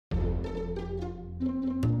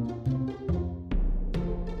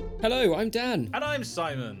Hello, I'm Dan. And I'm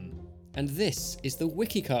Simon. And this is the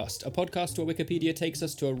Wikicast, a podcast where Wikipedia takes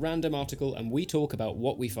us to a random article and we talk about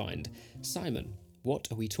what we find. Simon, what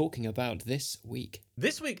are we talking about this week?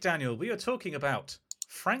 This week, Daniel, we are talking about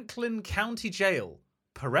Franklin County Jail,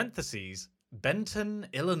 parentheses, Benton,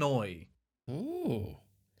 Illinois. Oh.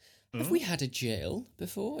 Have we had a jail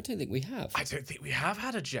before? I don't think we have. I don't think we have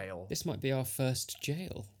had a jail. This might be our first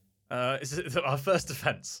jail. Is it our first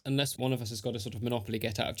offence? Unless one of us has got a sort of Monopoly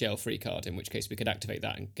get-out-of-jail-free card, in which case we could activate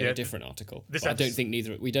that and get a different article. I don't think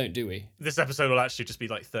we don't, do we? This episode will actually just be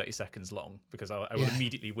like 30 seconds long, because I will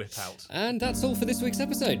immediately whip out. And that's all for this week's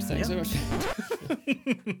episode. Thanks so much.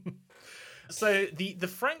 So the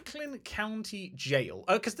Franklin County Jail,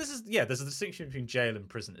 because there's a distinction between jail and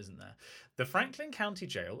prison, isn't there? The Franklin County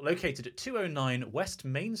Jail, located at 209 West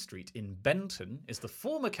Main Street in Benton, is the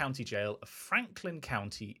former county jail of Franklin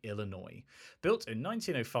County, Illinois. Built in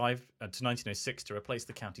 1905 to 1906 to replace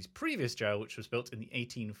the county's previous jail, which was built in the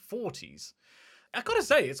 1840s. I gotta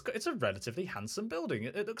say, it's a relatively handsome building.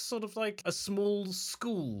 It looks sort of like a small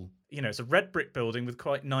school. You know, it's a red brick building with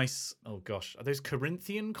quite nice, oh gosh, are those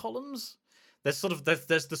Corinthian columns? There's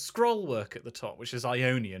there's the scroll work at the top, which is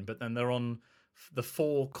Ionian, but then they're on the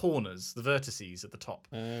four corners, the vertices at the top.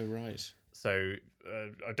 Oh, right. So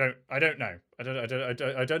I don't know. I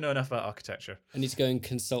don't know enough about architecture. I need to go and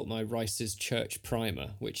consult my Rice's Church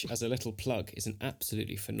Primer, which, as a little plug, is an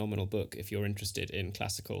absolutely phenomenal book if you're interested in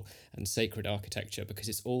classical and sacred architecture, because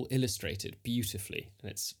it's all illustrated beautifully and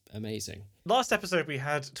it's amazing. Last episode we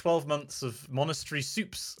had 12 months of monastery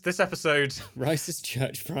soups. This episode, Rice's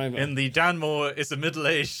Church Primer. In the Danmore is a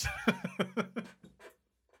middle-aged.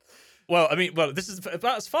 Well, this is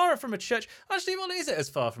about as far from a church. Actually, well, is it as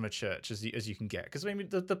far from a church as you can get? Because, I mean,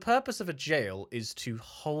 the purpose of a jail is to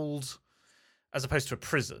hold, as opposed to a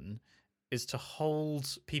prison, is to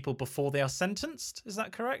hold people before they are sentenced. Is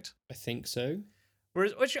that correct? I think so.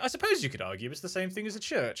 Whereas, which I suppose you could argue is the same thing as a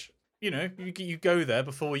church. You know, you go there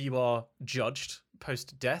before you are judged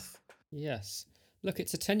post-death. Yes. Look,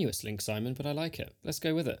 it's a tenuous link, Simon, but I like it. Let's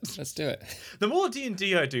go with it. Let's do it. The more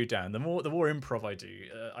D&D I do, Dan, the more improv I do,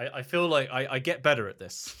 I feel like I get better at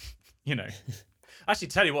this. You know. Actually,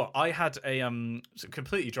 tell you what, I had a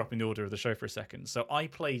completely dropping the order of the show for a second. So I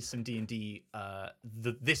played some D&D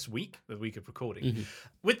this week, the week of recording,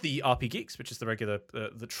 with the RP Geeks, which is the regular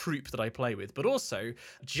the troupe that I play with, but also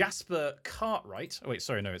Jasper Cartwright. Oh wait,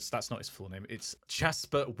 sorry, no, that's not his full name. It's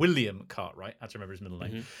Jasper William Cartwright. I have to remember his middle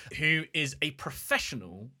name, who is a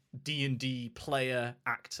professional D&D player,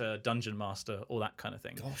 actor, dungeon master, all that kind of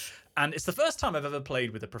thing. Gosh. And it's the first time I've ever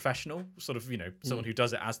played with a professional, sort of, you know, someone who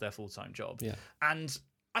does it as their full-time job. Yeah. And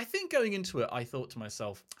I think going into it, I thought to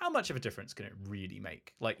myself, how much of a difference can it really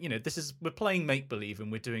make? Like, you know, we're playing make-believe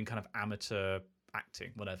and we're doing kind of amateur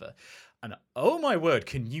acting, whatever. And oh my word,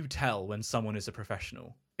 can you tell when someone is a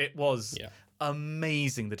professional? It was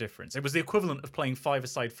amazing, the difference. It was the equivalent of playing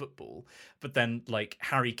five-a-side football, but then like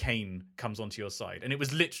Harry Kane comes onto your side, and it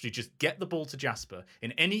was literally just get the ball to Jasper.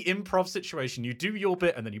 In any improv situation, you do your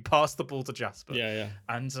bit and then you pass the ball to Jasper. Yeah.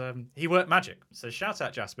 And he worked magic. So shout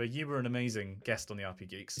out Jasper, you were an amazing guest on the RP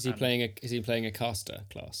Geeks. Is he playing a caster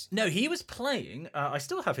class? No, he was playing. I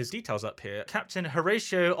still have his details up here. Captain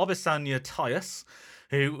Horatio Obisanya Tyus.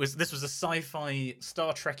 This was a sci-fi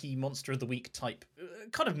Star Trek-y Monster of the Week type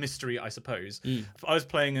kind of mystery, I suppose. I was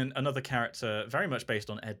playing another character very much based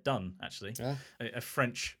on Ed Dunn, actually, a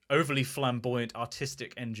French, overly flamboyant,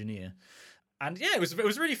 artistic engineer. And yeah, it was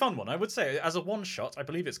a really fun one. I would say as a one shot, I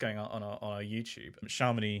believe it's going out on our YouTube.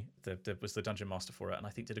 Shalmany was the dungeon master for it, and I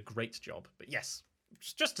think did a great job. But yes.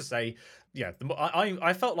 Just to say, yeah,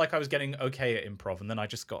 I felt like I was getting okay at improv, and then I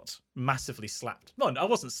just got massively slapped. No, I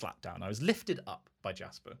wasn't slapped down. I was lifted up by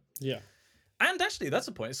Jasper. Yeah. And actually, that's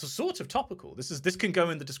a point. It's sort of topical. This can go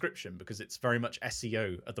in the description because it's very much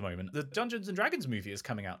SEO at the moment. The Dungeons and Dragons movie is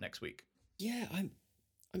coming out next week. Yeah,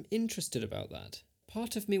 I'm interested about that.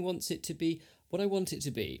 Part of me wants it to be what I want it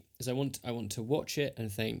to be. Is I want to watch it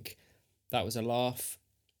and think that was a laugh,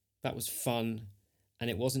 that was fun. And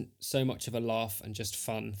it wasn't so much of a laugh and just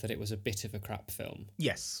fun that it was a bit of a crap film.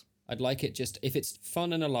 Yes. I'd like it just, if it's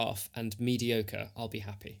fun and a laugh and mediocre, I'll be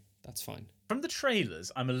happy. That's fine. From the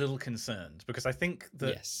trailers, I'm a little concerned because I think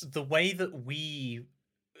that the way that we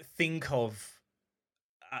think of,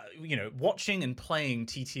 watching and playing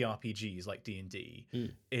TTRPGs like D&D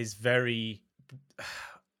is very...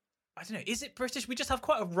 I don't know, is it British? We just have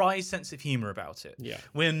quite a wry sense of humour about it. Yeah.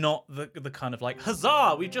 We're not the kind of like,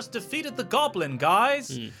 huzzah, we just defeated the goblin,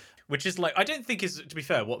 guys! Which is like, I don't think is, to be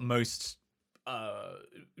fair, what most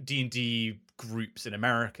D&D groups in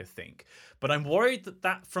America think. But I'm worried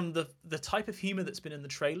that from the type of humor that's been in the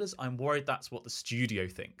trailers, I'm worried that's what the studio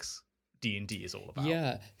thinks D&D is all about.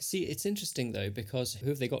 Yeah. See, it's interesting though, because who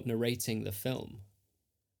have they got narrating the film?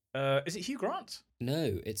 Is it Hugh Grant?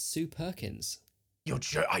 No, it's Sue Perkins.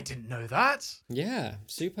 I didn't know that. Yeah,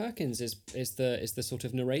 Sue Perkins is the sort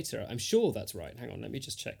of narrator. I'm sure that's right. Hang on, let me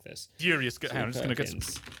just check this. Furious. Hang on, I'm just going to get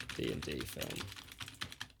some D&D film.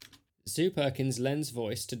 Sue Perkins lends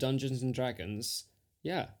voice to Dungeons and Dragons.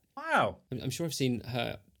 Yeah. Wow. I'm sure I've seen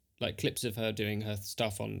her, like, clips of her doing her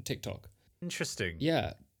stuff on TikTok. Interesting.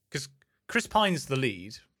 Yeah. Because Chris Pine's the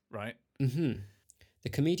lead, right? Mm-hmm. The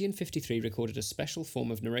comedian 53 recorded a special form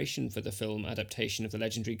of narration for the film adaptation of the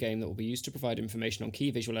legendary game that will be used to provide information on key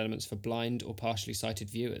visual elements for blind or partially sighted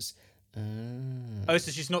viewers. Oh, so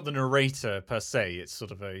she's not the narrator per se. It's sort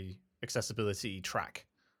of a accessibility track.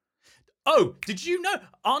 Oh, did you know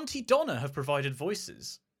Auntie Donna have provided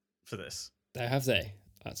voices for this? Have they?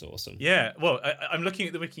 That's awesome. Yeah, well, I'm looking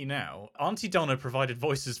at the wiki now. Auntie Donna provided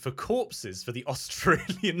voices for corpses for the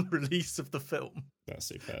Australian release of the film. That's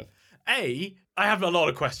superb. I have a lot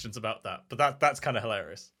of questions about that, but that's kind of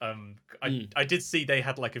hilarious. I did see they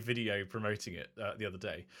had like a video promoting it the other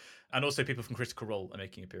day, and also people from Critical Role are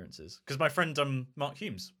making appearances. Because my friend Mark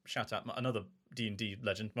Humes, shout out another D&D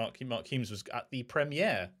legend, Mark Humes was at the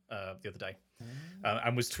premiere the other day,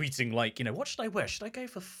 and was tweeting like, what should I wear? Should I go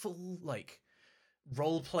for full like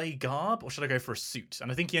role play garb, or should I go for a suit?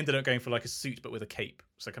 And I think he ended up going for like a suit but with a cape,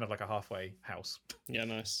 so kind of like a halfway house. Yeah,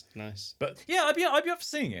 nice. But yeah, I'd be up for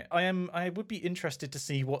seeing it. I would be interested to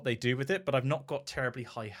see what they do with it, but I've not got terribly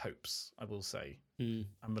high hopes, I will say.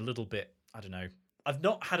 I'm a little bit, I don't know, I've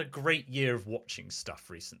not had a great year of watching stuff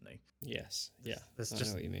recently. Yes, yeah, there's I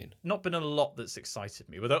just know what you mean. Not been a lot that's excited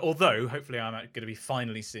me. Although hopefully I'm going to be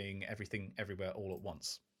finally seeing Everything Everywhere All at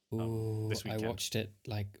Once. This weekend. I watched it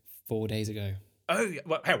like 4 days ago. Oh,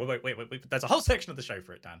 well, wait. There's a whole section of the show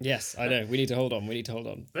for it, Dan. Yes, I know. We need to hold on.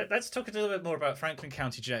 Let's talk a little bit more about Franklin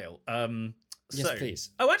County Jail. Yes,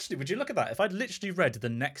 please. Oh, actually, would you look at that? If I'd literally read the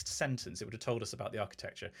next sentence, it would have told us about the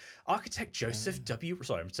architecture. Architect Joseph W.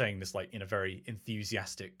 Sorry, I'm saying this like in a very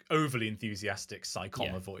overly enthusiastic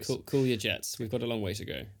psychoma voice. Cool your jets. We've got a long way to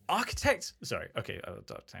go. Sorry. Okay, I'll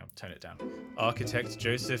tone it down. Architect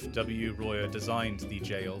Joseph W. Royer designed the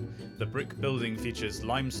jail. The brick building features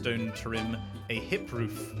limestone trim, a hip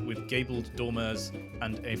roof with gabled dormers,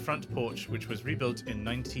 and a front porch which was rebuilt in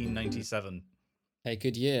 1997. Hey,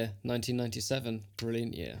 good year, 1997.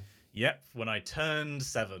 Brilliant year. Yep, when I turned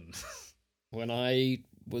 7. When I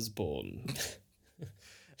was born.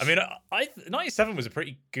 I mean, 97 was a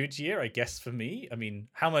pretty good year, I guess, for me. I mean,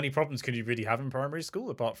 how many problems could you really have in primary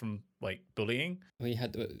school apart from like bullying? We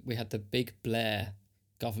had the big Blair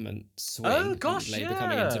government swing. Oh gosh, Labour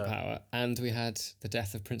coming into power, and we had the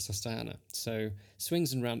death of Princess Diana. So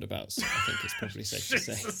swings and roundabouts, I think it's probably safe to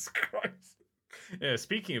say. Jesus Christ. Yeah,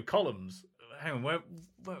 speaking of columns, hang on, where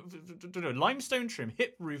limestone trim,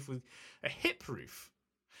 hip roof with a hip roof.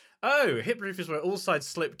 Oh, a hip roof is where all sides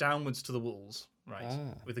slip downwards to the walls, right?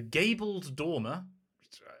 With a gabled dormer.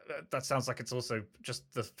 That sounds like it's also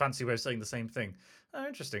just the fancy way of saying the same thing. Oh,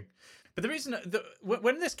 interesting. But the reason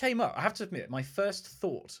when this came up, I have to admit, my first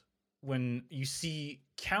thought when you see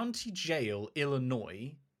County Jail,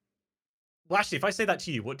 Illinois. Well, actually, if I say that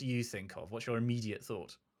to you, what do you think of? What's your immediate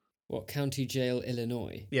thought? What, County Jail,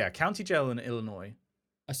 Illinois? Yeah, County Jail in Illinois.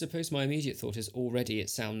 I suppose my immediate thought is already it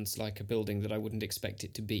sounds like a building that I wouldn't expect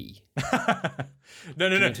it to be. No. Do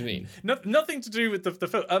you know what I mean? Nothing to do with the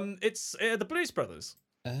film. It's the Blues Brothers.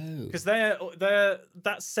 Oh. Because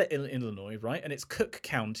that's set in Illinois, right? And it's Cook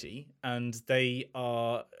County, and they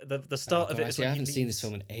are the start of it. Actually, I haven't seen this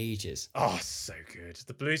film in ages. Oh, so good.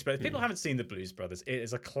 The Blues Brothers. People haven't seen the Blues Brothers. It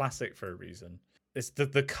is a classic for a reason. It's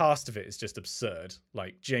the cast of it is just absurd.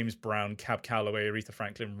 Like James Brown, Cab Calloway, Aretha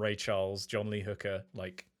Franklin, Ray Charles, John Lee Hooker,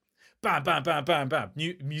 like bam, bam, bam, bam, bam,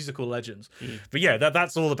 musical legends. But yeah,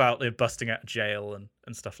 that's all about busting out of jail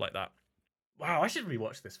and stuff like that. Wow, I should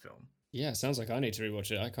rewatch this film. Yeah, sounds like I need to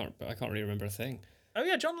rewatch it. I can't really remember a thing. Oh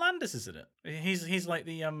yeah, John Landis is in it. He's like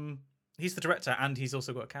the he's the director, and he's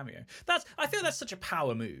also got a cameo. I feel that's such a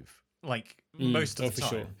power move. Like most of the time,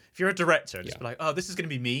 sure. If you're a director, just be like, "Oh, this is going to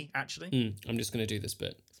be me." Actually, I'm just going to do this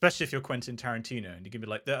bit. Especially if you're Quentin Tarantino, and you're going to be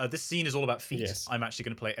like, "This scene is all about feet. Yes. I'm actually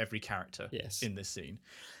going to play every character in this scene,"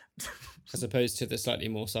 as opposed to the slightly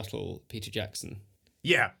more subtle Peter Jackson.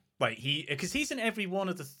 Yeah, like because he's in every one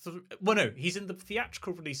of the. He's in the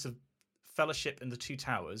theatrical release of Fellowship and the Two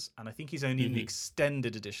Towers, and I think he's only in the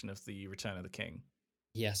extended edition of the Return of the King.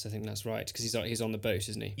 Yes, I think that's right, because he's on the boat,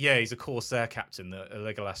 isn't he? Yeah, he's a Corsair captain that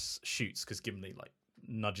Legolas shoots because Gimli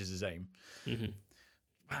nudges his aim. Mhm.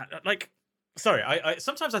 Like, sorry, I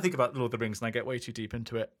sometimes I think about Lord of the Rings and I get way too deep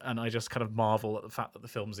into it, and I just kind of marvel at the fact that the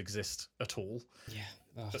films exist at all. Yeah.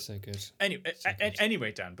 Oh, so good. Anyway, So good.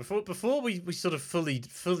 anyway, Dan, before we sort of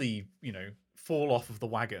fully fall off of the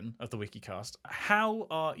wagon of the Wikicast, how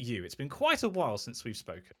are you? It's been quite a while since we've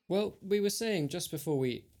spoken. Well, we were saying just before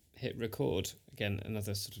we hit record, again,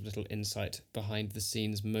 another sort of little insight behind the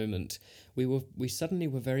scenes moment. We suddenly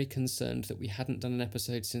were very concerned that we hadn't done an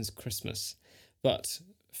episode since Christmas. But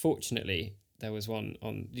fortunately, there was one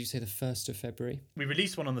on, did you say the 1st of February? We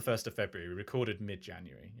released one on the 1st of February. We recorded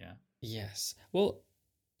mid-January, yeah. Yes. Well,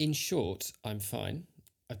 in short, I'm fine.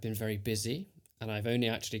 I've been very busy, and I've only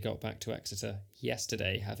actually got back to Exeter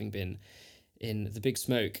yesterday, having been in the Big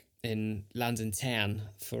Smoke in London town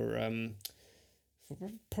for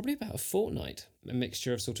probably about a fortnight. A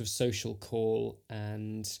mixture of sort of social call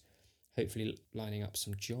and hopefully lining up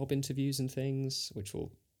some job interviews and things, which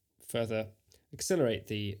will further accelerate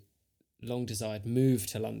the long-desired move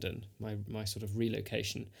to London, my sort of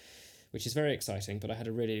relocation, which is very exciting. But I had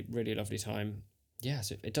a really, really lovely time. Yeah,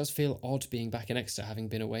 so it does feel odd being back in Exeter, having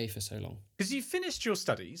been away for so long. Because you finished your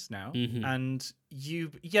studies now, Mhm. and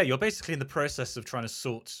you're basically in the process of trying to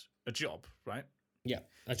sort a job, right? Yeah,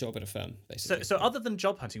 a job at a firm, basically. So other than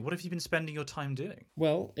job hunting, what have you been spending your time doing?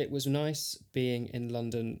 Well, it was nice being in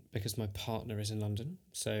London because my partner is in London,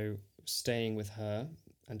 so staying with her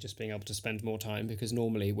and just being able to spend more time, because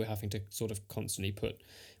normally we're having to sort of constantly put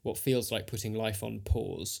what feels like putting life on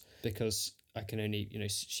pause, because I can only,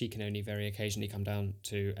 she can only very occasionally come down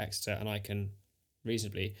to Exeter and I can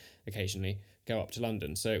reasonably occasionally go up to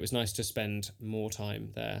London. So it was nice to spend more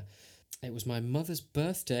time there. It was my mother's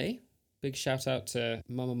birthday. Big shout out to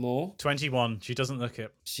Mama Moore. 21. She doesn't look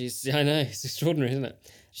it. I know, it's extraordinary, isn't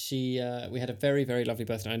it? We had a very, very lovely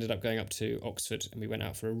birthday. I ended up going up to Oxford and we went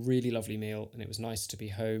out for a really lovely meal, and it was nice to be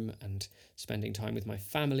home and spending time with my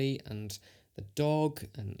family and the dog,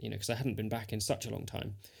 and because I hadn't been back in such a long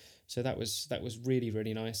time. So that was really,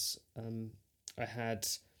 really nice. I had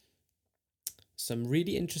some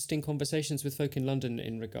really interesting conversations with folk in London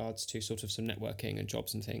in regards to sort of some networking and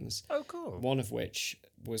jobs and things. Oh, cool. One of which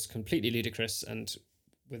was completely ludicrous, and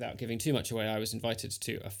without giving too much away, I was invited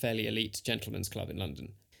to a fairly elite gentleman's club in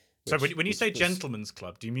London. So when you say gentleman's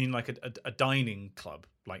club, do you mean like a dining club?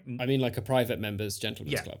 Like I mean like a private members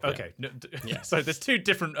gentleman's club. Okay. No, Yeah. So there's two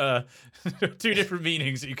different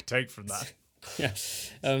meanings that you could take from that. Yeah,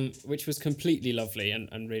 which was completely lovely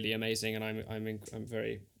and really amazing, and I'm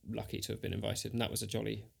very lucky to have been invited, and that was a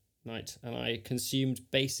jolly night, and I consumed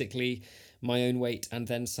basically my own weight and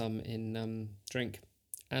then some in drink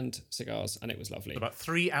and cigars, and it was lovely. About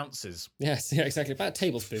 3 ounces. Yes, yeah, exactly, about a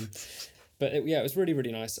tablespoon. But it was really,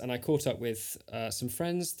 really nice, and I caught up with some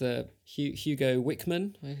friends. The Hugo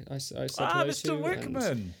Wickman, I said hello Mr. to,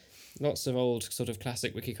 Wickman. and lots of old sort of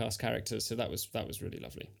classic Wikicast characters. So that was really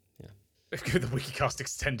lovely. Yeah. The Wikicast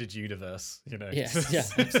extended universe, Yes, yeah,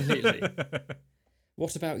 absolutely.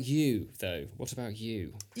 What about you, though? What about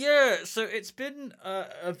you? Yeah, so it's been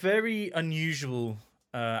a very unusual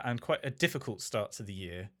and quite a difficult start to the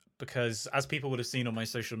year, because as people would have seen on my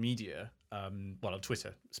social media, on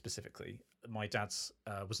Twitter specifically, my dad's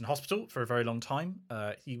was in hospital for a very long time.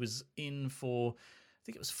 He was in for, I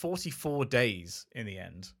think it was 44 days in the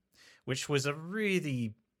end, which was a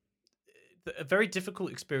very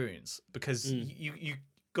difficult experience, because you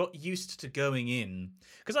got used to going in,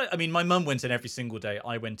 because I mean my mum went in every single day,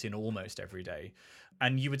 I went in almost every day,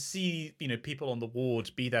 and you would see people on the ward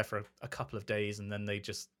be there for a couple of days, and then they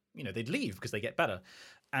just they'd leave because they get better,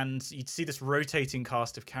 and you'd see this rotating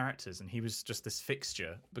cast of characters, and he was just this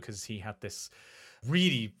fixture because he had this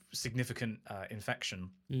really significant infection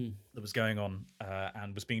that was going on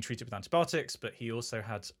and was being treated with antibiotics, but he also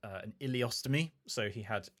had an ileostomy, so he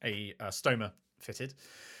had a stoma fitted,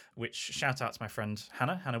 which shout out to my friend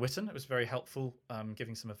Hannah Whitten. It was very helpful,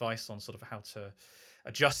 giving some advice on sort of how to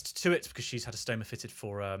adjust to it, because she's had a stoma fitted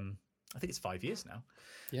for I think it's 5 years now.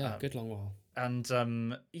 Yeah, good long while. And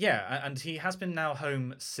and he has been now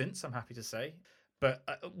home since, I'm happy to say. But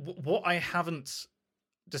what I haven't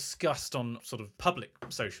discussed on sort of public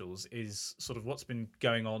socials is sort of what's been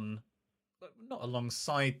going on, not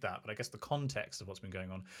alongside that, but I guess the context of what's been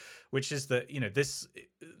going on, which is that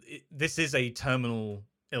this is a terminal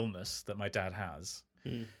illness that my dad has,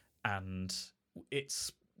 and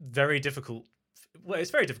it's very difficult. Well,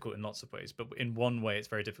 it's very difficult in lots of ways, but in one way it's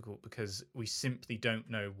very difficult because we simply don't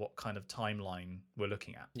know what kind of timeline we're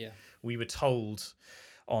looking at. Yeah, we were told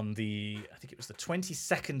on I think it was the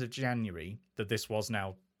 22nd of January that this was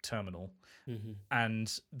now terminal,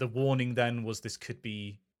 and the warning then was this could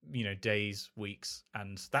be days, weeks,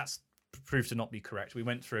 and that's proved to not be correct. We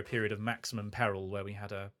went through a period of maximum peril where we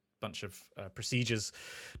had a bunch of procedures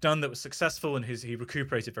done that was successful, and he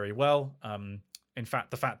recuperated very well. In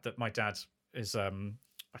fact, the fact that my dad is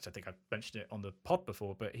I don't think I've mentioned it on the pod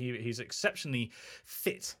before, but he's exceptionally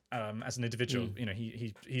fit as an individual. You know,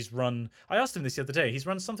 he's run. I asked him this the other day. He's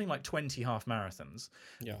run something like 20 half marathons.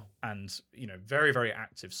 Yeah, and you know, very very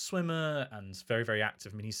active swimmer and very very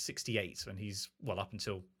active. I mean, he's 68, and he's up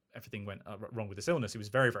until everything went wrong with this illness. He was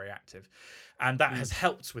very very active, and that has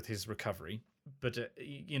helped with his recovery. But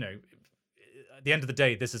you know, at the end of the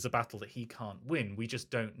day, this is a battle that he can't win. We just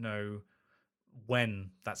don't know when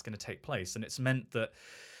that's going to take place, and it's meant that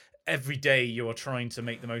every day you're trying to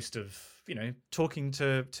make the most of, you know, talking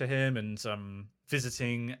to him and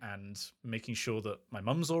visiting and making sure that my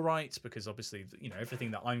mum's all right, because obviously, you know,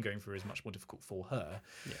 everything that I'm going through is much more difficult for her.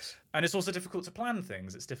 Yes. And it's also difficult to plan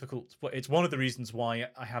things. It's difficult. It's one of the reasons why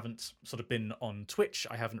I haven't sort of been on Twitch.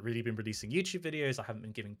 I haven't really been releasing YouTube videos. I haven't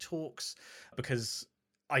been giving talks, because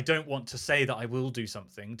I don't want to say that I will do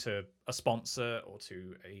something to a sponsor or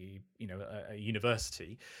to a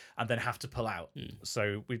university and then have to pull out.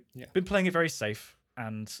 So we've been playing it very safe,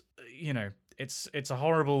 and you know, it's a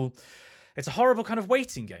horrible kind of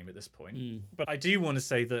waiting game at this point. But I do want to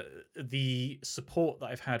say that the support that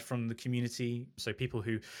I've had from the community, so people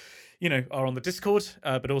who, you know, are on the Discord,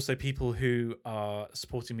 but also people who are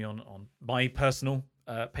supporting me on my personal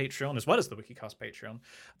Patreon, as well as the Wikicast Patreon,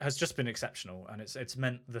 has just been exceptional. And it's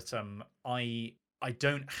meant that I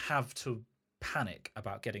don't have to panic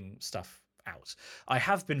about getting stuff out. I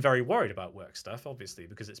have been very worried about work stuff, obviously,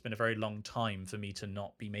 because it's been a very long time for me to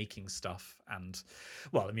not be making stuff. And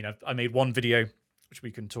well, I mean, I made one video, which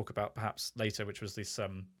we can talk about perhaps later, which was this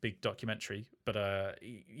big documentary. But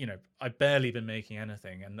you know, I've barely been making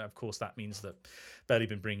anything, and of course that means that barely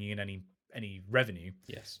been bringing in any revenue.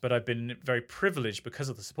 Yes. But I've been very privileged because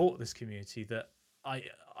of the support of this community that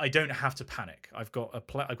I don't have to panic. I've got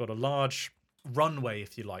a large runway,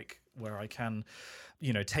 if you like, where I can,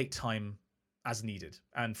 you know, take time as needed.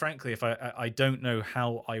 And frankly, if I don't know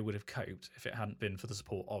how I would have coped if it hadn't been for the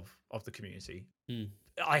support of the community.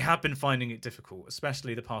 I have been finding it difficult,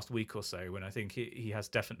 especially the past week or so, when I think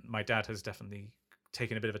my dad has definitely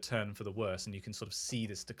taken a bit of a turn for the worse, and you can sort of see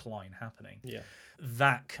this decline happening. Yeah.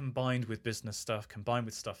 That combined with business stuff, combined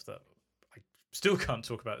with stuff that I still can't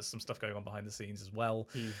talk about, there's some stuff going on behind the scenes as well.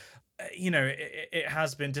 You know, it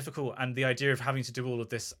has been difficult, and the idea of having to do all of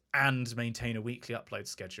this and maintain a weekly upload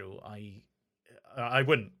schedule, I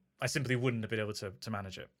simply wouldn't have been able to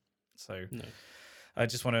manage it. So no. I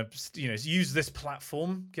just want to, you know, use this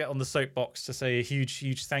platform, get on the soapbox to say a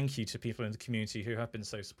huge thank you to people in the community who have been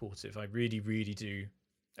so supportive. I really, really do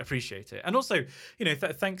appreciate it. And also, you know,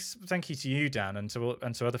 thank you to you, Dan, and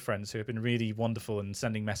to other friends who have been really wonderful and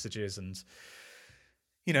sending messages and,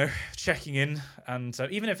 you know, checking in. And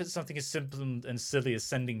even if it's something as simple and silly as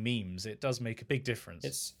sending memes, it does make a big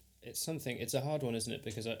difference. It's a hard one, isn't it?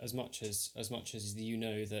 Because as much as you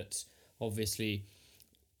know that obviously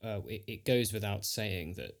it goes without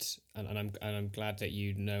saying that, and I'm glad that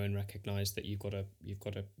you know and recognise that you've got a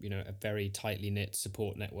you know, a very tightly knit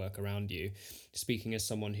support network around you. Speaking as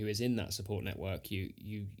someone who is in that support network,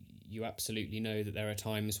 you absolutely know that there are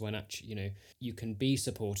times when actually, you know, you can be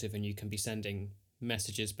supportive and you can be sending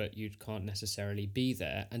messages, but you can't necessarily be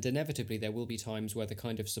there, and inevitably there will be times where the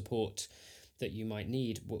kind of support that you might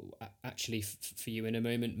need will actually for you in a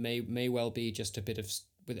moment may well be just a bit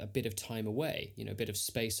of time away, you know, a bit of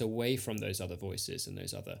space away from those other voices and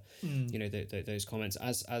those other you know, those comments,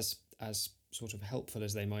 as sort of helpful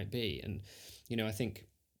as they might be. And you know,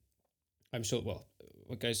 I'm sure, well,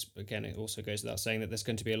 it also goes without saying that there's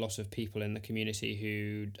going to be a lot of people in the community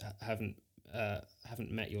who haven't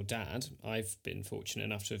met your dad. I've been fortunate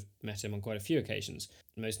enough to have met him on quite a few occasions,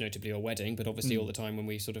 most notably your wedding, but obviously all the time when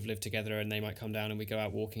we sort of live together and they might come down and we go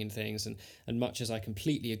out walking and things. And much as I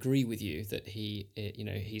completely agree with you that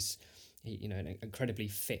he's an incredibly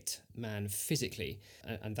fit man physically,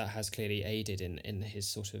 and that has clearly aided in his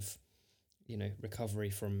sort of, you know, recovery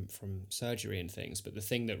from surgery and things. But the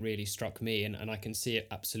thing that really struck me, and I can see it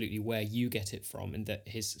absolutely where you get it from, and that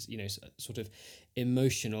his, you know, sort of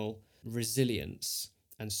emotional resilience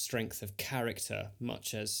and strength of character,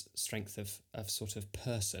 much as strength of sort of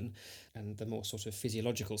person, and the more sort of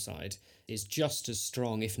physiological side is just as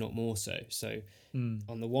strong, if not more so. So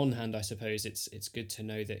on the one hand, I suppose it's good to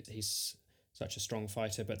know that he's such a strong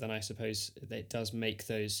fighter, but then I suppose that it does make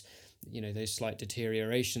those, you know, those slight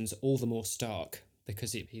deteriorations all the more stark,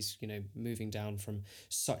 because he's, you know, moving down from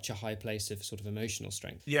such a high place of sort of emotional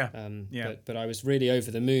strength. But I was really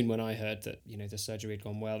over the moon when I heard that, you know, the surgery had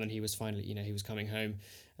gone well and he was finally, you know, he was coming home,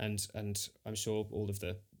 and I'm sure all of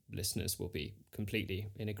the listeners will be completely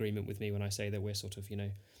in agreement with me when I say that we're sort of,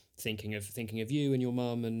 thinking of you and your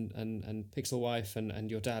mum and Pixel Wife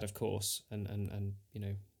and your dad, of course, and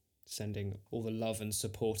sending all the love and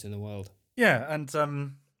support in the world. Yeah, and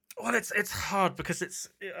well, it's hard because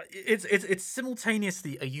it's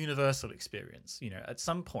simultaneously a universal experience. At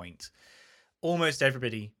some point, almost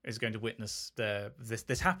everybody is going to witness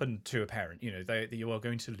this happen to a parent. You are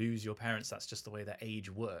going to lose your parents. That's just the way that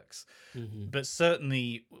age works. Mm-hmm. But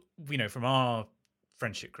certainly, from our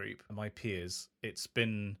friendship group, my peers,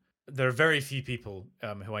 there are very few people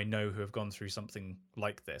who I know who have gone through something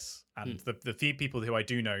like this, and the few people who I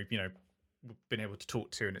do know, been able to talk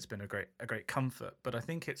to, and it's been a great comfort. But I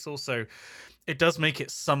think it does make it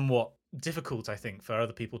somewhat difficult, I think, for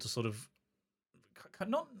other people to sort of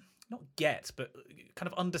not get, but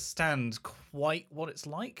kind of understand quite what it's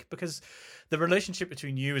like, because the relationship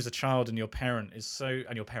between you as a child and your parents is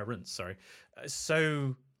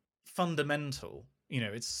so fundamental.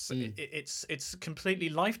 It's completely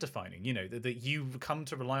life defining. That you come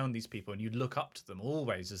to rely on these people and you look up to them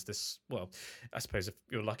always as this. Well, I suppose if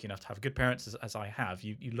you're lucky enough to have good parents, as I have,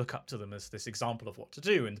 you look up to them as this example of what to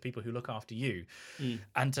do and the people who look after you.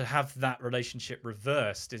 And to have that relationship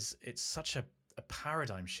reversed it's such a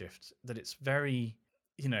paradigm shift that it's very.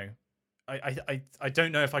 I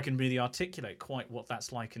don't know if I can really articulate quite what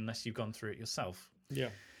that's like unless you've gone through it yourself.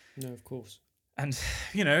 Yeah, no, of course. And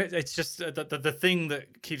it's just the thing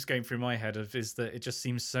that keeps going through my head is that it just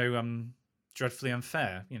seems so dreadfully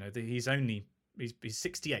unfair. He's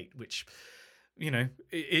 68, which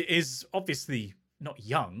is obviously not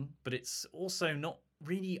young, but it's also not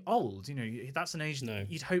really old. That's an age that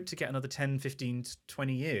you'd hope to get another 10, 15,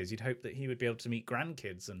 20 years. You'd hope that he would be able to meet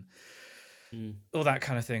grandkids and all that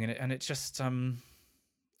kind of thing. And it just the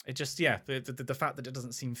fact that it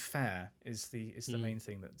doesn't seem fair is the main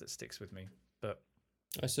thing that sticks with me. But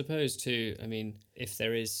I suppose too, if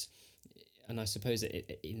there is, and I suppose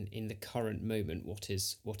in the current moment, what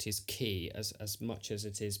is key, as much as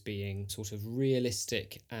it is being sort of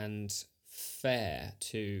realistic and fair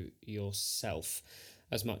to yourself,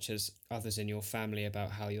 as much as others in your family,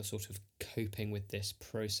 about how you're sort of coping with this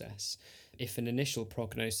process. If an initial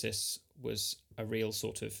prognosis was a real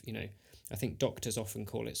sort of, I think doctors often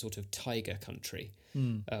call it sort of tiger country,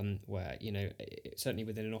 where certainly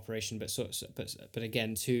within an operation, but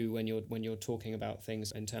again too when you're talking about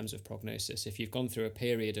things in terms of prognosis, if you've gone through a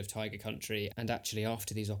period of tiger country and actually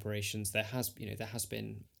after these operations there has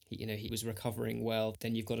been he was recovering well,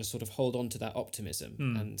 then you've got to sort of hold on to that optimism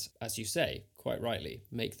and, as you say quite rightly,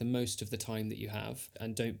 make the most of the time that you have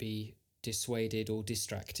and don't be dissuaded or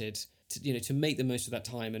distracted. To make the most of that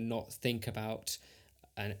time and not think about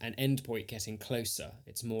an end point getting closer.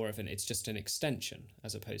 It's just an extension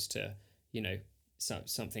as opposed to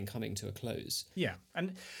something coming to a close. Yeah,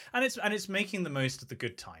 and it's making the most of the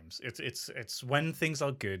good times. It's when things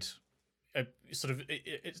are good.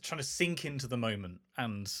 It's trying to sink into the moment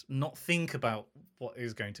and not think about what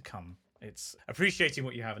is going to come. It's appreciating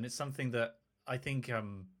what you have, and it's something that I think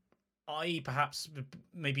I perhaps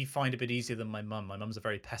maybe find a bit easier than my mum. My mum's a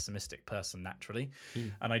very pessimistic person naturally,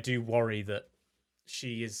 and I do worry that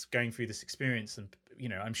she is going through this experience, and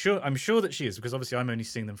I'm sure that she is, because obviously I'm only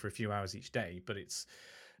seeing them for a few hours each day, but it's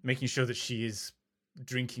making sure that she is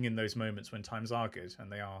drinking in those moments when times are good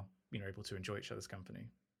and they are able to enjoy each other's company.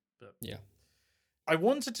 But yeah, I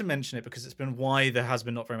wanted to mention it because it's been why there has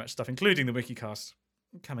been not very much stuff, including the Wikicast,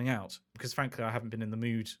 coming out, because frankly I haven't been in the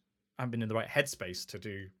mood, I haven't been in the right headspace to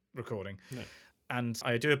do recording. No. And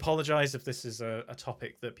I do apologize if this is a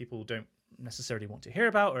topic that people don't necessarily want to hear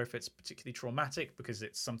about, or if it's particularly traumatic because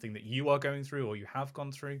it's something that you are going through or you have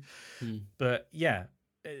gone through. But yeah,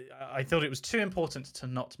 I thought it was too important to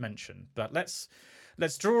not mention. But let's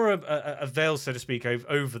draw a veil, so to speak,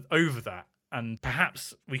 over that, and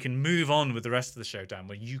perhaps we can move on with the rest of the show, Dan,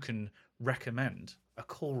 where you can recommend a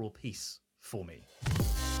choral piece for me.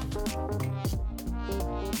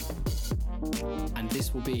 And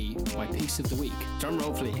this will be my piece of the week. Drum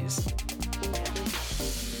roll, please.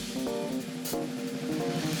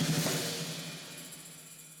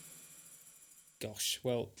 Gosh,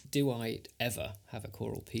 well, do I ever have a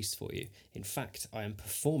choral piece for you? In fact, I am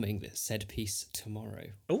performing the said piece tomorrow.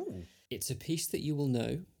 Oh. It's a piece that you will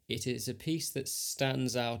know. It is a piece that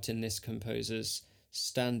stands out in this composer's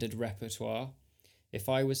standard repertoire. If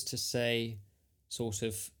I was to say sort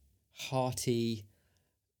of hearty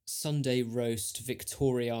Sunday roast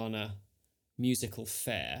Victoriana musical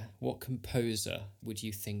fare, what composer would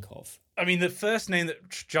you think of? I mean, the first name that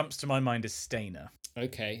jumps to my mind is Steiner.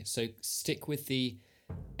 Okay, so stick with the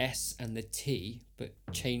S and the T, but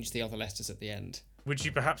change the other letters at the end. Would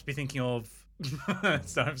you perhaps be thinking of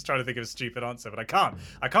So I was trying to think of a stupid answer, but I can't.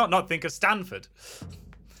 I can't not think of Stanford.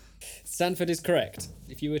 Stanford is correct.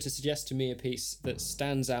 If you were to suggest to me a piece that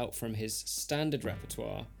stands out from his standard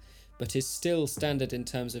repertoire, but is still standard in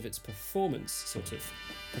terms of its performance, sort of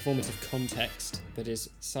performative context, but is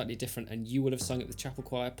slightly different, and you would have sung it with chapel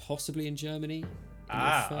choir, possibly in Germany.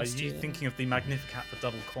 Are you thinking of the Magnificat for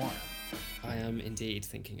double choir? I am indeed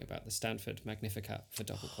thinking about the Stanford Magnificat for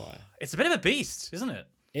double choir. It's a bit of a beast, isn't it?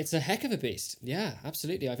 It's a heck of a beast. Yeah,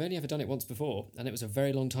 absolutely. I've only ever done it once before, and it was a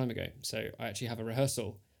very long time ago. So I actually have a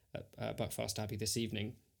rehearsal at Buckfast Abbey this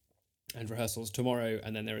evening, and rehearsals tomorrow,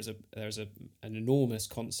 and then there is an enormous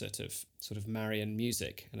concert of sort of Marian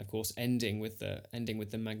music, and of course ending with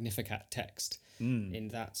the Magnificat text. In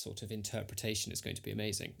that sort of interpretation is going to be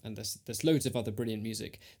amazing. And there's loads of other brilliant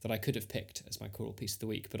music that I could have picked as my choral piece of the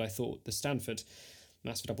week, but I thought the Stanford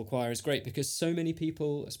Mass for Double Choir is great because so many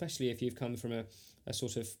people, especially if you've come from a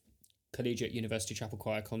sort of collegiate university chapel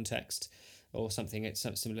choir context or something it's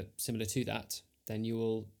similar to that, then you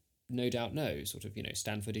will no doubt know sort of,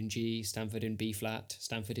 Stanford in G, Stanford in B flat,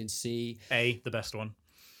 Stanford in C. A, the best one.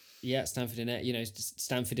 Yeah, Stanford in A,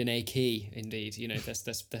 Stanford in A key, indeed.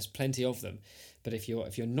 There's plenty of them. But if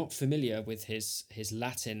you're not familiar with his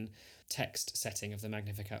Latin text setting of the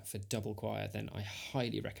Magnificat for double choir, then I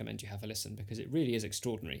highly recommend you have a listen because it really is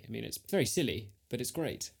extraordinary. I mean, it's very silly, but it's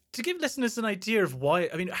great. To give listeners an idea of why,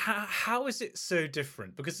 I mean, how is it so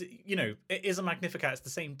different? Because, it is a Magnificat, it's the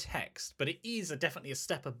same text, but it is definitely a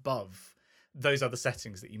step above those other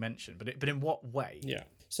settings that you mentioned. But in what way? Yeah.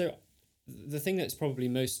 So the thing that's probably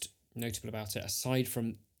most notable about it, aside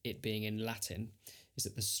from it being in Latin, is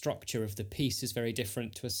that the structure of the piece is very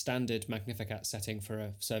different to a standard Magnificat setting for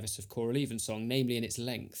a service of choral evensong, namely in its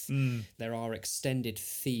length. There are extended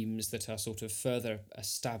themes that are sort of further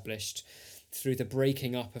established through the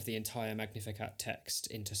breaking up of the entire Magnificat text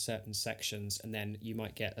into certain sections, and then you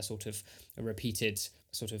might get a repeated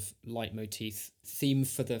sort of leitmotif theme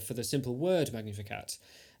for the simple word Magnificat,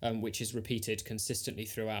 which is repeated consistently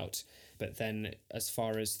throughout. But then as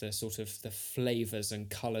far as the sort of the flavours and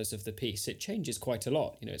colours of the piece, it changes quite a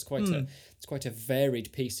lot. It's quite a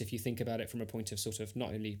varied piece if you think about it from a point of sort of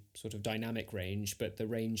not only sort of dynamic range, but the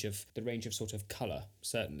range of sort of colour.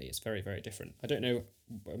 Certainly, it's very, very different. I don't know.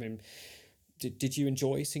 I mean, did you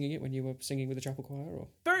enjoy singing it when you were singing with the chapel choir? Or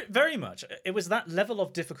very, very much. It was that level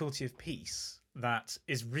of difficulty of piece that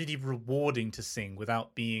is really rewarding to sing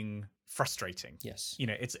without being frustrating. Yes.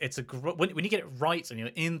 It's when you get it right and you're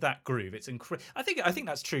in that groove, it's incredible. I think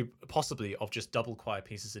that's true possibly of just double choir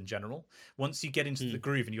pieces in general. Once you get into the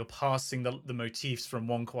groove and you're passing the motifs from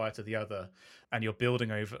one choir to the other and you're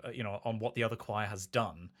building over on what the other choir has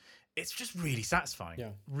done, it's just really satisfying. Yeah.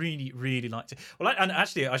 Really, really liked it. Well, and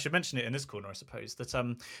actually, I should mention it in this corner, I suppose, that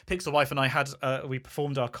Pixel Wife and I we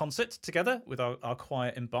performed our concert together with our choir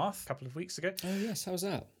in Bath a couple of weeks ago. Oh, yes. How was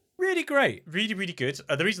that? Really great. Really, really good.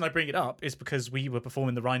 The reason I bring it up is because we were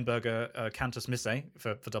performing the Rheinberger Cantus Misse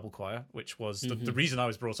for double choir, which was the reason I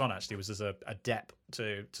was brought on, actually, was as a dep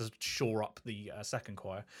to shore up the second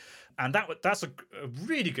choir. And that's a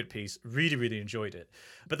really good piece. Really, really enjoyed it.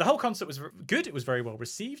 But the whole concert was good. It was very well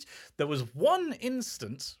received. There was one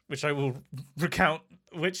instant, which I will recount,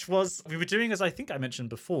 which was we were doing, as I think I mentioned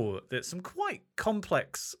before, that some quite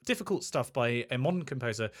complex, difficult stuff by a modern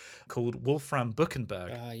composer called Wolfram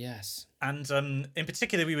Buchenberg. Yes. And in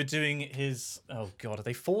particular, we were doing his, oh God, are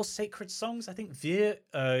they 4 sacred songs? I think Wir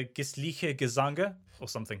Geistliche Gesange, or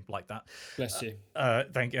something like that. Bless you.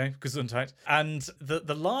 Thank you. Gesundheit. And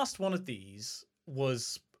the last one of these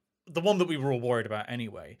was the one that we were all worried about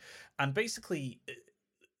anyway. And basically,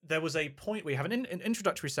 there was a point where you have an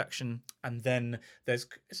introductory section, and then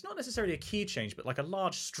it's not necessarily a key change, but like a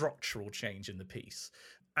large structural change in the piece.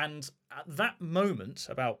 And at that moment,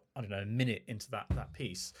 about, I don't know, a minute into that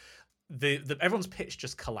piece, everyone's pitch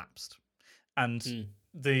just collapsed. And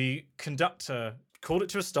the conductor called it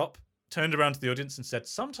to a stop, turned around to the audience and said,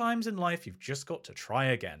 sometimes in life, you've just got to try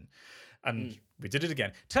again. And we did it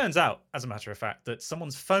again. Turns out, as a matter of fact, that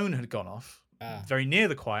someone's phone had gone off very near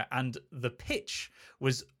the choir, and the pitch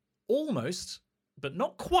was almost, but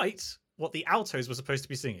not quite, what the altos were supposed to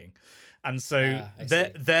be singing. And so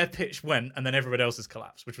their pitch went, and then everybody else's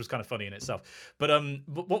collapsed, which was kind of funny in itself. But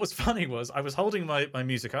what was funny was I was holding my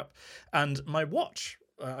music up, and my watch,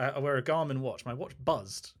 I wear a Garmin watch, my watch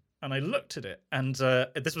buzzed. And I looked at it, and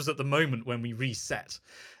this was at the moment when we reset.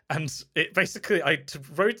 And it basically, I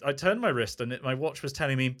turned my wrist, and my watch was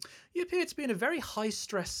telling me, you appear to be in a very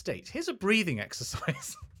high-stress state. Here's a breathing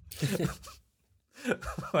exercise.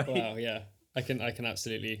 Wow, yeah. I can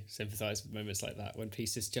absolutely sympathise with moments like that when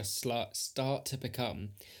pieces just start to become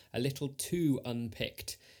a little too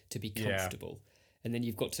unpicked to be Yeah. comfortable. And then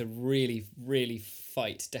you've got to really, really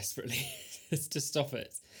fight desperately to stop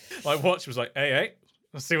it. My watch was like, hey,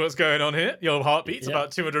 let's see what's going on here. Your heartbeat's Yeah.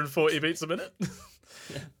 about 240 beats a minute.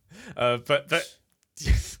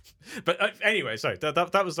 But anyway, sorry,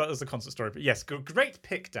 that was the concert story. But yes, great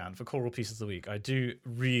pick, Dan, for choral piece of the week. I do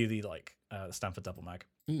really like the Stanford Double Mag.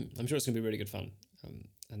 I'm sure it's going to be really good fun.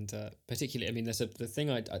 And particularly, I mean, there's the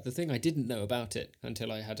thing I didn't know about it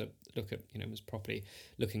until I had a look at, was properly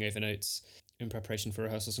looking over notes in preparation for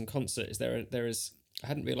rehearsals and concert. I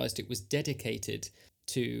hadn't realised it was dedicated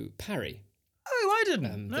to Parry. Oh, I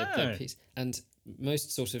didn't. The piece. And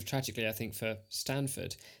most sort of tragically, I think for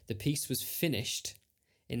Stanford, the piece was finished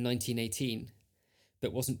in 1918,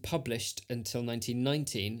 but wasn't published until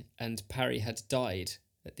 1919, and Parry had died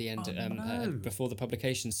at the end before the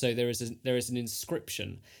publication. So there is an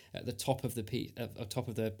inscription at the top of the piece, top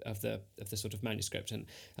of the sort of manuscript and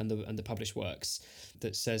the published works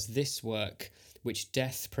that says, "This work, which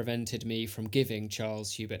death prevented me from giving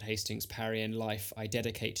Charles Hubert Hastings Parry in life, I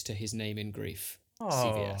dedicate to his name in grief."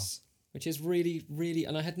 CVS. Which is really, really,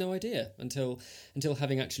 and I had no idea until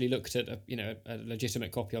having actually looked at a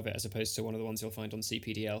legitimate copy of it, as opposed to one of the ones you'll find on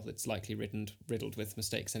CPDL that's likely riddled with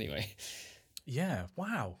mistakes anyway. Yeah.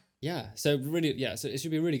 Wow. Yeah. So really, so it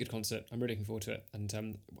should be a really good concert. I'm really looking forward to it,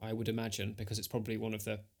 and I would imagine, because it's probably one of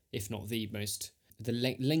the, if not the most,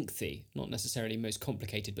 lengthy, not necessarily most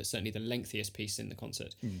complicated, but certainly the lengthiest piece in the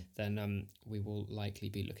concert, then we will likely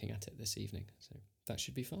be looking at it this evening. So that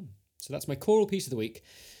should be fun. So that's my choral piece of the week.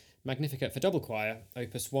 Magnificat for double choir,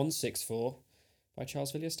 opus 164 by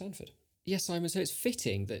Charles Villiers Stanford. Yes, Simon, so it's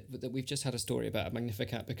fitting that we've just had a story about a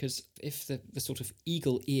Magnificat, because if the sort of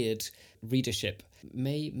eagle-eared readership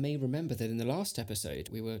may remember that in the last episode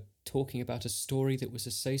we were talking about a story that was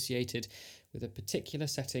associated with a particular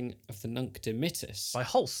setting of the Nunc Dimittis. By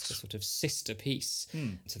Holst. The sort of sister piece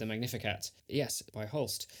to the Magnificat. Yes, by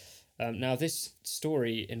Holst. Now, this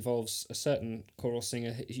story involves a certain choral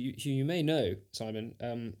singer who you may know, Simon,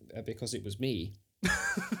 because it was me.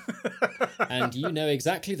 And you know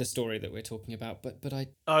exactly the story that we're talking about, but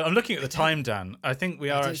I'm looking at the time, Dan. I think we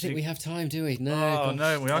are I don't actually... think we have time, do we? No. Oh,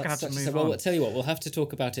 no, we are going to have to move on. Well, I'll tell you what, we'll have to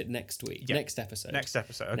talk about it next week. Yeah. Next episode. Next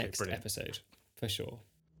episode. Okay, next brilliant. episode, for sure.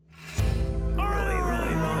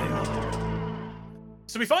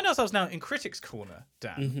 So we find ourselves now in Critics' Corner,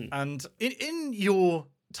 Dan, and in your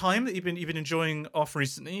time that you've been enjoying off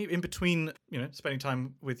recently, in between, spending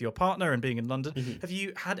time with your partner and being in London, have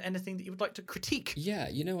you had anything that you would like to critique? Yeah,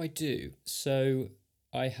 I do. So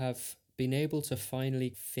I have been able to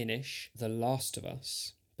finally finish The Last of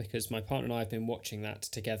Us, because my partner and I have been watching that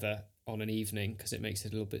together on an evening, because it makes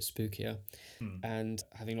it a little bit spookier. And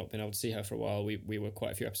having not been able to see her for a while, we were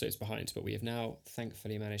quite a few episodes behind, but we have now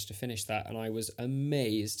thankfully managed to finish that, and I was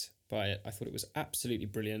amazed by it. I thought it was absolutely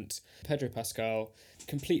brilliant. Pedro Pascal,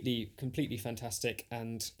 completely fantastic,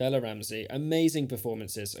 and Bella Ramsey, amazing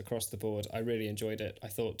performances across the board. I really enjoyed it. I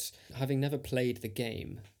thought, having never played the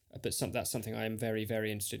game, but that's something I am very,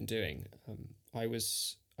 very interested in doing. I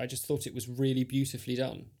just thought it was really beautifully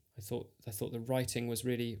done. I thought the writing was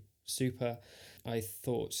really super. I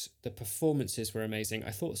thought the performances were amazing.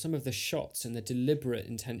 I thought some of the shots and the deliberate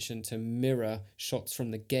intention to mirror shots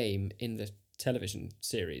from the game in the television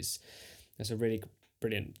series. There's a really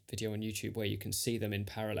brilliant video on YouTube where you can see them in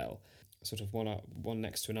parallel, sort of one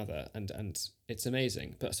next to another, and it's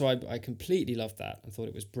amazing. But so I completely loved that and thought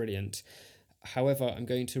it was brilliant. However, I'm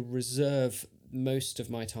going to reserve most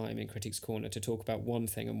of my time in Critics' Corner to talk about one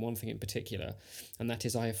thing, and one thing in particular, and that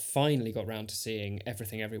is I have finally got round to seeing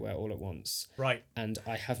Everything Everywhere All at Once. Right. And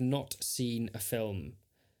I have not seen a film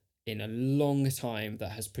in a long time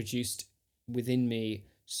that has produced within me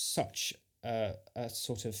such a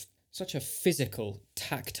physical,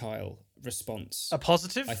 tactile response. A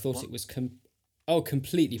positive? I thought it was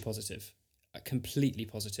completely positive. Completely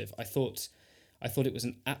positive. I thought it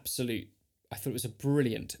was a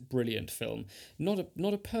brilliant film. Not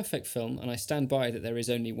a perfect film, and I stand by that there is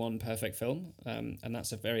only one perfect film, and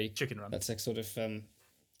that's a very Chicken Run. That's a sort of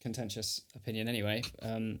contentious opinion anyway.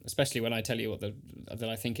 Especially when I tell you that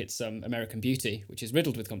I think it's American Beauty, which is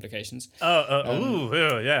riddled with complications.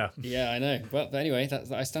 Yeah. Yeah, I know. Well, but anyway,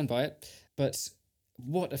 I stand by it. But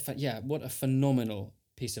what a phenomenal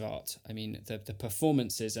piece of art. I mean, the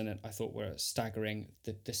performances in it I thought were staggering.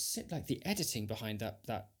 The editing behind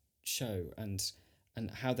that show and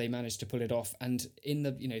how they managed to pull it off, and in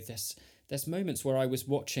the there's moments where I was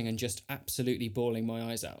watching and just absolutely bawling my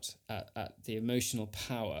eyes out at the emotional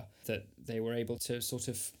power that they were able to sort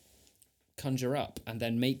of conjure up and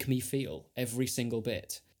then make me feel every single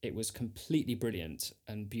bit. It was completely brilliant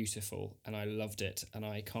and beautiful, and I loved it, and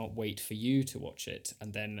I can't wait for you to watch it.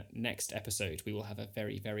 And then next episode, we will have a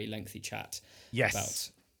very, very lengthy chat about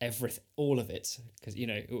everything, all of it, because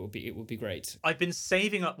it will be great. I've been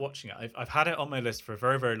saving up watching it. I've had it on my list for a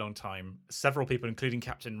very, very long time. Several people, including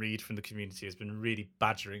Captain Reed from the community, has been really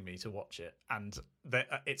badgering me to watch it, and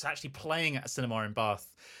it's actually playing at a cinema in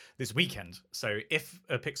Bath this weekend. So if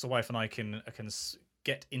Pixel Wife and I can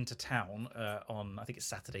get into town on, I think it's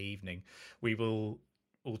Saturday evening, we'll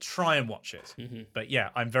try and watch it. But yeah,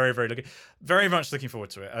 I'm very, very much looking forward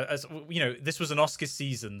to it. As this was an Oscar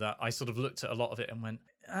season that I sort of looked at a lot of it and went,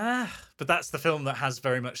 but that's the film that has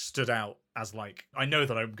very much stood out as like, I know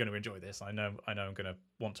that I'm going to enjoy this. I know I'm going to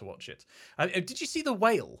want to watch it. Did you see The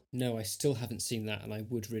Whale? No, I still haven't seen that, and I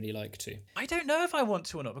would really like to. I don't know if I want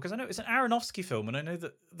to or not, because I know it's an Aronofsky film, and I know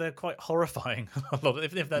that they're quite horrifying. A lot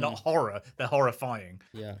of, if they're not horror, they're horrifying.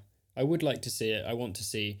 Yeah, I would like to see it. I want to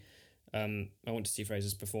see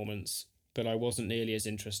Fraser's performance, but I wasn't nearly as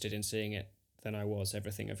interested in seeing it than I was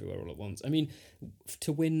Everything Everywhere All at Once. I mean,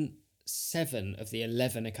 to win 7 of the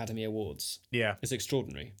 11 Academy Awards is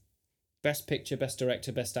extraordinary. Best Picture, Best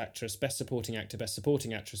Director, Best Actress, Best Supporting Actor, Best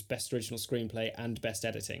Supporting Actress, Best Original Screenplay, and Best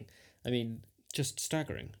Editing. I mean, just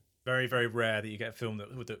staggering. Very, very rare that you get a film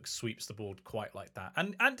that sweeps the board quite like that.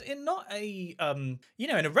 And in not a,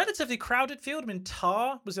 in a relatively crowded field. I mean,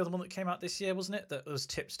 Tar was the other one that came out this year, wasn't it? That was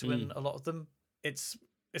tipped to win a lot of them. It's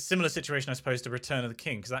a similar situation, I suppose, to Return of the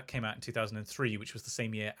King, because that came out in 2003, which was the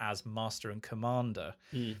same year as Master and Commander.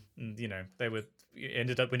 And, it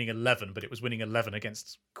ended up winning 11, but it was winning 11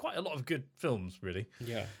 against quite a lot of good films, really.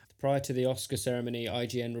 Yeah. Prior to the Oscar ceremony,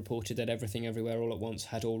 IGN reported that Everything Everywhere All at Once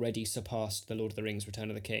had already surpassed The Lord of the Rings Return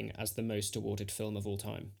of the King as the most awarded film of all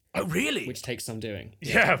time. Oh, really? Which takes some doing.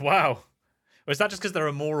 Yeah, wow. Or is that just because there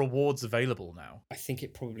are more awards available now? I think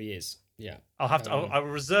it probably is, yeah. I'll have to. I will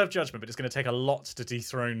reserve judgment, but it's going to take a lot to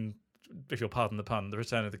dethrone, if you'll pardon the pun, The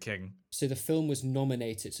Return of the King. So the film was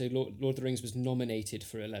nominated. So Lord of the Rings was nominated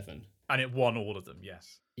for 11. And it won all of them,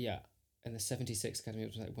 yes. Yeah. And the 76 Academy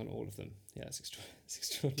Awards won all of them. Yeah, it's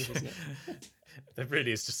extraordinary, isn't it? It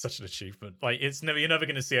really is just such an achievement. Like, you're never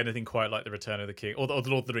going to see anything quite like The Return of the King or the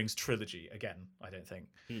Lord of the Rings trilogy again, I don't think.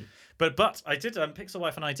 But I did, Pixel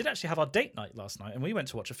Wife and I did actually have our date night last night, and we went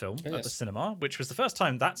to watch a film at the cinema, which was the first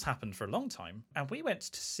time that's happened for a long time. And we went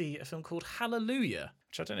to see a film called Hallelujah,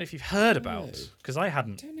 which I don't know if you've heard about, because I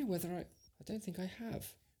hadn't. I don't know whether I don't think I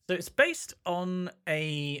have. So it's based on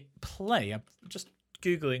a play. I'm just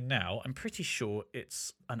Googling now. I'm pretty sure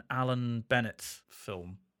it's an Alan Bennett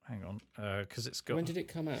film. Hang on, because it's got... When did it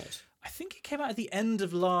come out? I think it came out at the end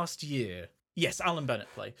of last year. Yes, Alan Bennett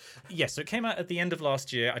play. Yes, so it came out at the end of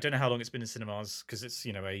last year. I don't know how long it's been in cinemas, because it's,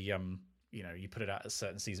 you put it out at a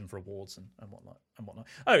certain season for awards and whatnot.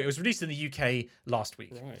 Oh, it was released in the UK last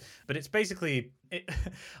week. Right. But it's basically...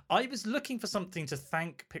 I was looking for something to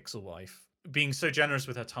thank Pixel Wife being so generous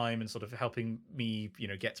with her time and sort of helping me,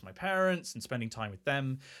 get to my parents and spending time with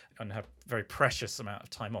them, and her very precious amount of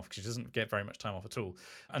time off, because she doesn't get very much time off at all.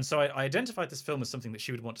 And so I identified this film as something that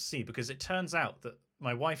she would want to see, because it turns out that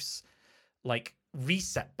my wife's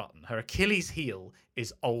reset button, her Achilles heel,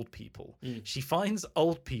 is old people. She finds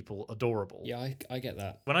old people adorable. Yeah, I get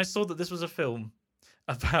that. When I saw that this was a film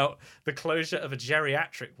about the closure of a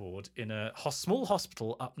geriatric ward in a small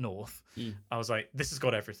hospital up north, I was like, this has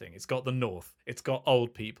got everything. It's got the north, it's got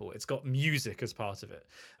old people, it's got music as part of it.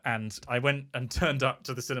 And I went and turned up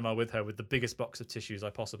to the cinema with her with the biggest box of tissues I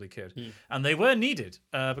possibly could. And they were needed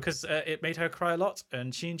because it made her cry a lot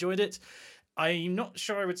and she enjoyed it. I'm not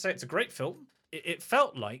sure I would say it's a great film. It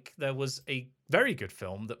felt like there was a very good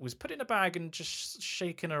film that was put in a bag and just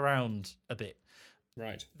shaken around a bit.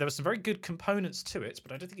 Right. There were some very good components to it,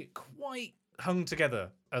 but I don't think it quite hung together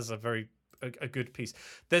as a good piece.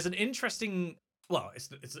 There's an interesting, well,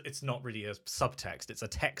 it's not really a subtext, it's a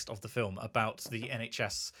text of the film about the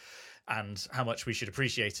NHS and how much we should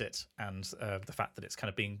appreciate it, and the fact that it's kind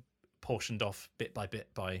of being portioned off bit by bit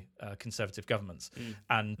by conservative governments.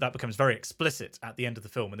 And that becomes very explicit at the end of the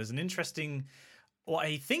film. And there's an interesting, what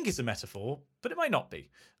I think is a metaphor, but it might not be.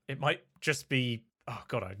 It might just be, oh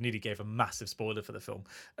God, I nearly gave a massive spoiler for the film.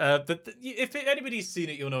 But if anybody's seen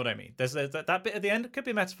it, you'll know what I mean. There's that bit at the end. It could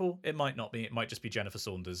be a metaphor. It might not be. It might just be Jennifer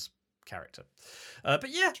Saunders' character. But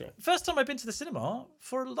yeah, sure. First time I've been to the cinema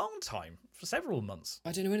for a long time, for several months.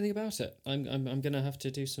 I don't know anything about it. I'm gonna have to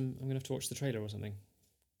do some. I'm gonna have to watch the trailer or something.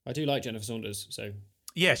 I do like Jennifer Saunders, so.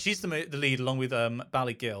 Yeah, she's the lead, along with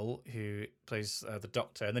Bally Gill, who plays the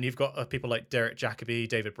Doctor. And then you've got people like Derek Jacobi,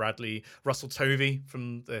 David Bradley, Russell Tovey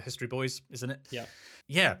from the History Boys, isn't it? Yeah.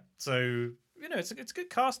 Yeah, so, it's a good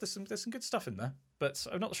cast. There's some good stuff in there. but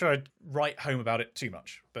I'm not sure I'd write home about it too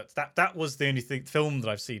much. But that was the only film that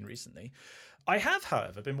I've seen recently. I have,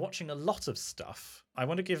 however, been watching a lot of stuff. I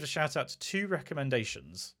want to give a shout out to two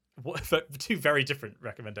recommendations, two very different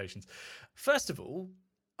recommendations. First of all,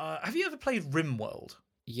 have you ever played RimWorld?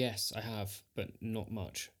 Yes, I have, but not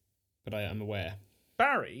much. But I am aware.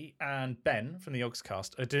 Barry and Ben from the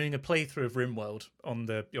Wikicast are doing a playthrough of RimWorld on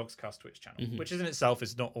the Wikicast Twitch channel, which in itself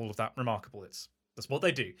is not all of that remarkable. That's what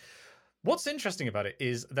they do. What's interesting about it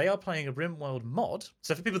is they are playing a RimWorld mod.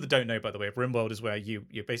 So for people that don't know, by the way, RimWorld is where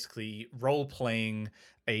you're basically role-playing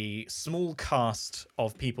a small cast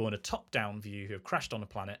of people in a top-down view who have crashed on a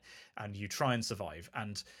planet, and you try and survive.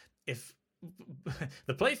 And if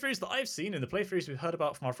the playthroughs that I've seen and the playthroughs we've heard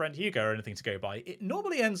about from our friend Hugo are anything to go by, it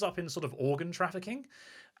normally ends up in sort of organ trafficking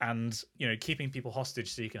and, keeping people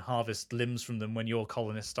hostage so you can harvest limbs from them when your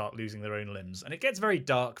colonists start losing their own limbs. And it gets very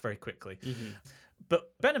dark very quickly.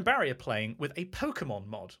 But Ben and Barry are playing with a Pokemon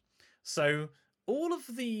mod. So all of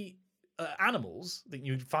the animals that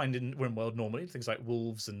you find in RimWorld normally, things like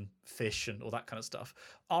wolves and fish and all that kind of stuff,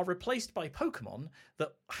 are replaced by Pokemon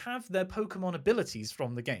that have their Pokemon abilities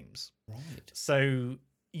from the games. Right. So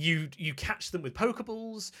you catch them with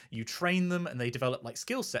Pokeballs, you train them, and they develop like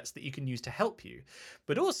skill sets that you can use to help you.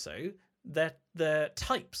 But also their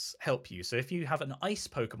types help you. So if you have an ice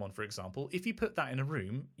Pokemon, for example, if you put that in a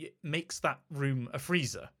room, it makes that room a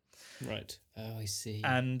freezer. Right. Oh, I see.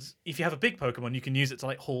 And if you have a big Pokemon, you can use it to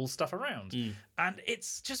like haul stuff around. And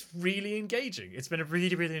it's just really engaging. It's been a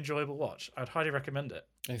really, really enjoyable watch. I'd highly recommend it.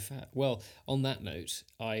 Oh, fair. Well, on that note,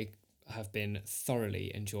 I have been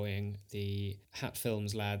thoroughly enjoying the Hat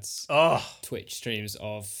Films lads Twitch streams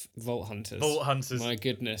of Vault Hunters. Vault Hunters. My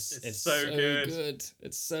goodness, it's so good.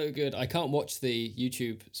 It's so good. I can't watch the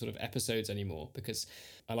YouTube sort of episodes anymore because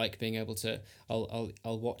I like being able to. I'll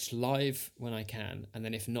watch live when I can, and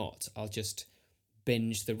then if not, I'll just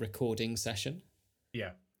binge the recording session.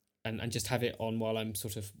 Yeah. And just have it on while I'm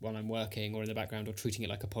working or in the background or treating it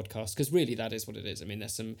like a podcast, because really that is what it is. I mean,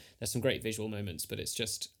 there's some great visual moments, but it's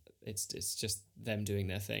just them doing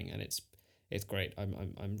their thing, and it's great.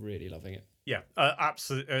 I'm really loving it. Yeah,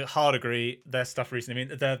 absolutely. Hard agree. Their stuff recently. I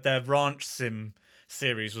mean, their Ranch Sim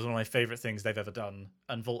series was one of my favorite things they've ever done,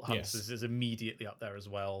 and Vault Hunters is immediately up there as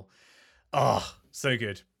well. Oh, so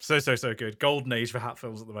good. So good. Golden age for Hat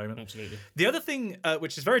Films at the moment. Absolutely. The other thing,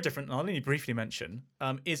 which is very different, and I'll only briefly mention,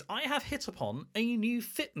 is I have hit upon a new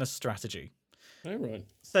fitness strategy. Oh, right.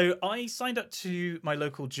 So I signed up to my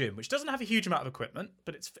local gym, which doesn't have a huge amount of equipment,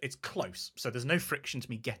 but it's close. So there's no friction to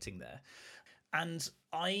me getting there. And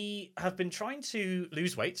I have been trying to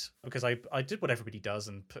lose weight because I did what everybody does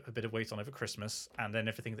and put a bit of weight on over Christmas, and then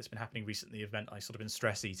everything that's been happening recently have meant I sort of been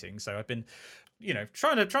stress eating. So I've been,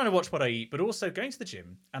 trying to watch what I eat, but also going to the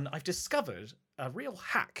gym. And I've discovered a real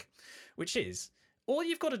hack, which is all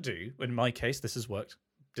you've got to do. In my case, this has worked.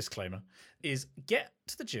 Disclaimer, is get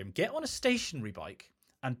to the gym, get on a stationary bike,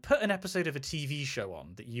 and put an episode of a TV show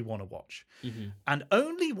on that you want to watch, and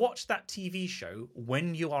only watch that TV show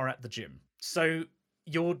when you are at the gym. So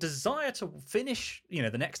your desire to finish, the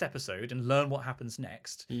next episode and learn what happens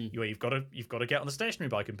next, you've got to get on the stationary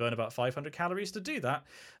bike and burn about 500 calories to do that.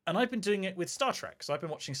 And I've been doing it with Star Trek. So I've been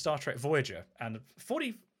watching Star Trek Voyager, and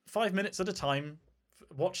 45 minutes at a time,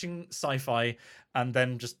 watching sci-fi, and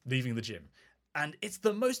then just leaving the gym. And it's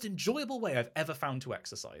the most enjoyable way I've ever found to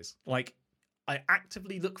exercise. Like, I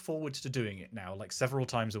actively look forward to doing it now, like several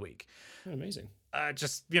times a week. Oh, amazing.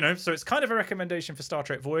 So it's kind of a recommendation for Star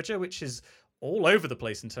Trek Voyager, which is all over the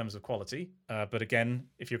place in terms of quality. But again,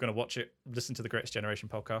 if you're going to watch it, listen to the Greatest Generation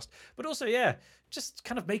podcast. But also, just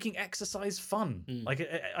kind of making exercise fun. Like,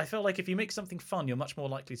 I feel like if you make something fun, you're much more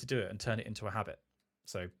likely to do it and turn it into a habit.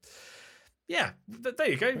 So, yeah, there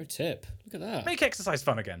you go. Pro tip. Look at that. Make exercise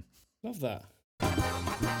fun again. Love that.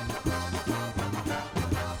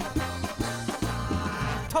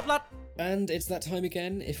 Top lad. And it's that time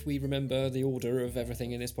again, if we remember the order of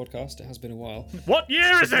everything in this podcast. It has been a while. What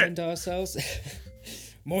year is it? Find ourselves...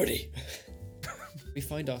 Morty. We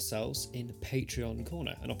find ourselves in Patreon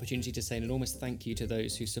Corner, an opportunity to say an enormous thank you to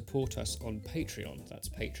those who support us on Patreon. That's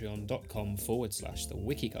patreon.com/the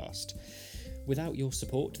Wikicast. Without your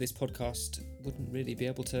support, this podcast wouldn't really be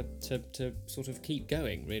able to sort of keep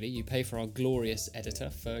going, really. You pay for our glorious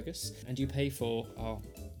editor, Fergus, and you pay for our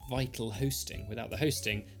vital hosting. Without the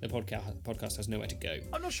hosting, the podcast has nowhere to go.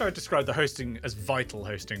 I'm not sure I'd describe the hosting as vital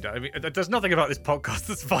hosting. I mean, there's nothing about this podcast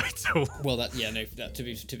that's vital. Well,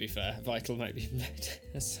 to be fair, vital might be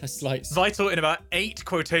a slight... Vital in about 8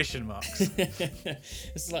 quotation marks.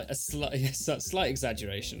 a slight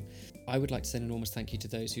exaggeration. I would like to say an enormous thank you to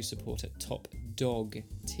those who support at top dog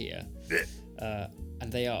tier.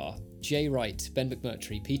 And they are Jay Wright, Ben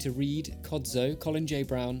McMurtry, Peter Reed, Codzo, Colin J.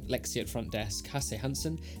 Brown, Lexi at Front Desk, Hasse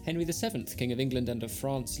Hansen, Henry VII, King of England and of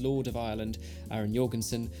France, Lord of Ireland, Aaron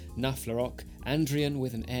Jorgensen, Naf Laroque, Andrian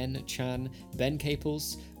with an N, Chan, Ben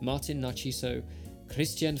Caples, Martin Narciso,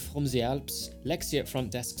 Christian from the Alps, Lexi at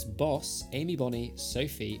Front Desk's boss, Amy Bonney,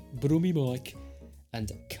 Sophie, Brummy Mike,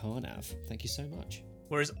 and Karnav. Thank you so much.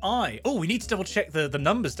 Whereas we need to double check the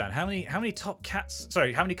numbers, Dan. How many top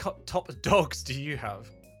dogs do you have?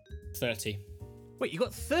 30. Wait, you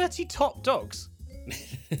got 30 top dogs?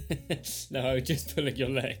 No, just pulling your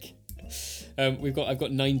leg. I've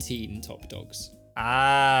got 19 top dogs.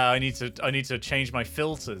 I need to change my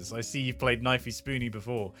filters. I see you've played Knifey Spoony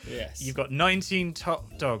before. Yes. You've got 19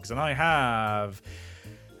 top dogs, and I have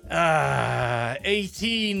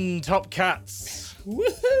 18 top cats.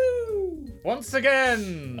 Woohoo! Once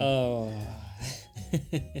again. Oh.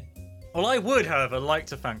 Well, I would, however, like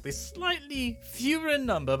to thank the slightly fewer in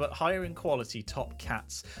number but higher in quality top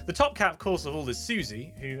cats. The top cat, of course, of all is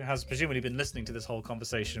Susie, who has presumably been listening to this whole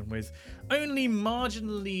conversation with only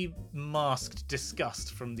marginally masked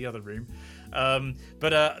disgust from the other room.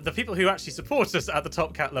 But the people who actually support us at the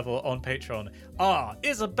top cat level on Patreon are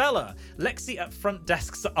Isabella, Lexi at Front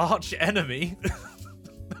Desk's arch enemy.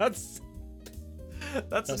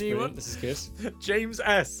 That's a new one. This is good. James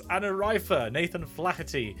S, Anna Reifer, Nathan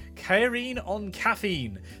Flaherty, Kyrene on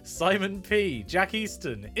Caffeine, Simon P, Jack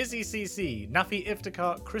Easton, Izzy CC, Nafi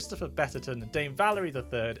Iftikhar, Christopher Betterton, Dame Valerie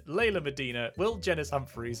III, Layla Medina, Will Jennis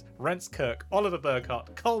Humphreys, Rents Kirk, Oliver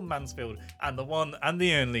Burkhart, Cole Mansfield, and the one and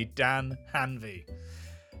the only Dan Hanvey.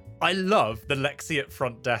 I love the Lexi at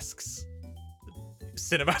Front Desk's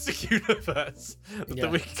cinematic universe that the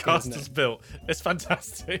Wikicast has built. It's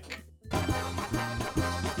fantastic.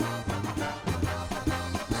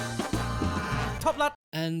 Top lad.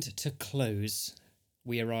 And to close,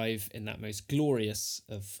 we arrive in that most glorious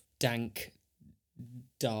of dank,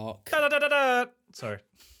 dark, Sorry.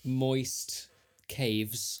 moist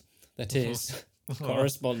caves that is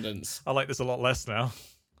correspondence. I like this a lot less now.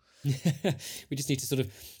 We just need to sort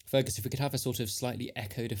of focus. If we could have a sort of slightly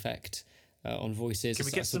echoed effect on voices, can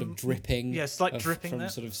we get sort some of dripping? Yeah, slight dripping from there.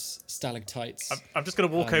 sort of stalactites. I'm just going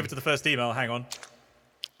to walk over to the first email. Hang on.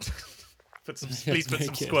 Please put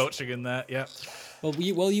some squelching in there. Yeah. Well,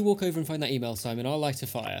 while you walk over and find that email, Simon, I'll light a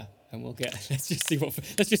fire and we'll get. Let's just see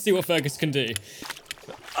what Fergus can do.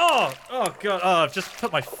 Oh God! Oh, I've just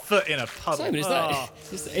put my foot in a puddle. Simon,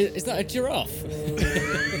 is that a giraffe?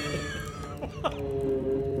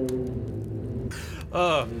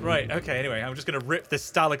 Oh, right. Okay. Anyway, I'm just going to rip this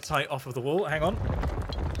stalactite off of the wall. Hang on.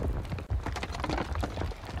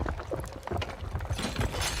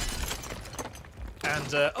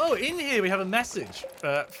 And in here we have a message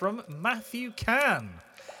from Matthew Can.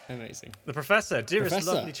 Amazing. The Professor, dearest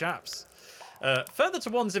lovely chaps. Further to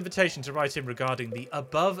one's invitation to write in regarding the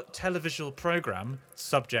above televisual programme,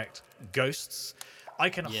 subject ghosts, I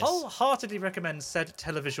can wholeheartedly recommend said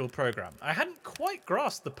televisual programme. I hadn't quite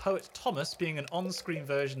grasped the poet Thomas being an on-screen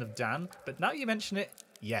version of Dan, but now you mention it,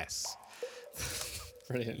 yes.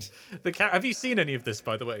 Brilliant. Have you seen any of this,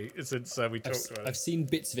 by the way, since we talked about it? I've seen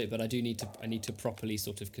bits of it, but I need to properly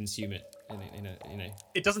sort of consume it.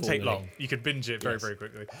 It doesn't take long. You can binge it very, very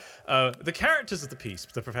quickly. The characters of the piece,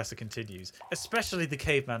 the Professor continues, especially the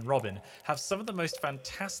caveman Robin, have some of the most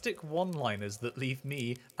fantastic one-liners that leave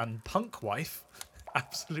me and Punk Wife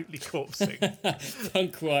absolutely corpsing.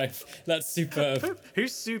 Punk Wife. That's superb.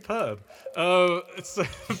 Who's superb?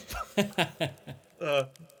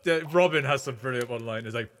 Robin has some brilliant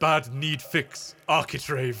one-liners like "bad need fix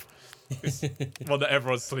architrave." It's one that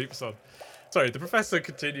everyone sleeps on. Sorry, the Professor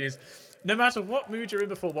continues. No matter what mood you're in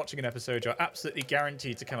before watching an episode, you're absolutely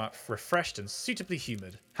guaranteed to come out refreshed and suitably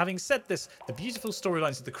humoured. Having said this, the beautiful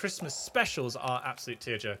storylines of the Christmas specials are absolute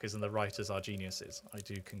tearjerkers and the writers are geniuses. I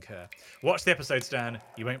do concur. Watch the episodes, Dan.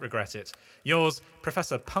 You won't regret it. Yours,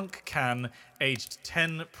 Professor Punk Can, aged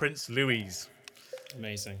 10, Prince Louis.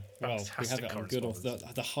 Amazing. Well, we have it on good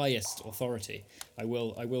the highest authority. I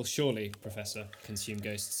will surely, Professor, consume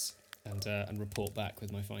ghosts and report back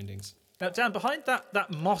with my findings. Now, Dan, behind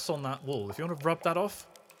that moss on that wall, if you want to rub that off.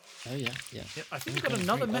 Oh, yeah. I think we've got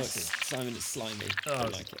another message. Simon, it's slimy. I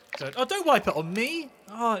don't like it. Don't wipe it on me.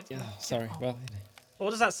 Oh, yeah, sorry. Well,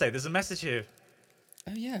 what does that say? There's a message here.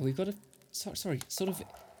 Oh, yeah, we've got a... Sorry, sort of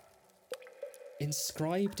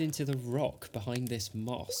inscribed into the rock behind this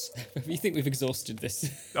moss. You think we've exhausted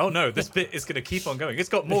this? Oh, no, this bit is going to keep on going. It's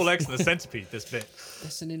got more legs than the centipede, this bit.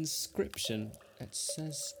 There's an inscription. It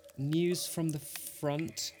says, news from the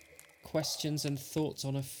front... questions and thoughts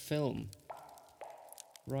on a film.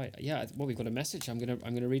 Right, yeah. Well, we've got a message. I'm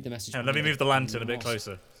gonna read the message. Let me move the lantern a bit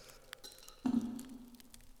closer.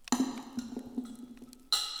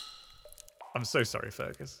 I'm so sorry,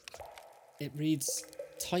 Fergus. It reads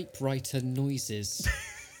typewriter noises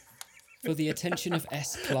for the attention of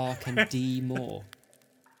S. Clark and D. Moore.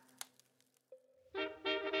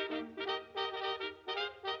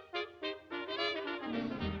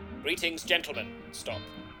 Greetings, gentlemen. Stop.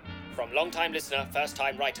 From long-time listener,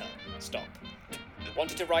 first-time writer. Stop.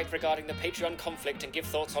 Wanted to write regarding the Patreon conflict and give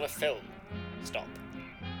thoughts on a film. Stop.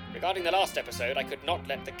 Regarding the last episode, I could not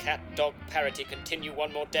let the cat-dog parody continue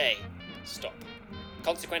one more day. Stop.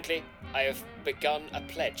 Consequently, I have begun a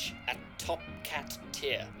pledge at top cat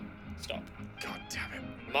tier. Stop. God damn it.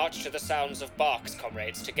 March to the sounds of barks,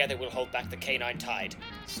 comrades. Together we'll hold back the canine tide.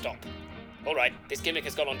 Stop. All right, this gimmick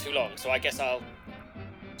has gone on too long, so I guess I'll...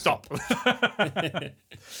 Stop.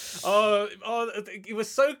 It was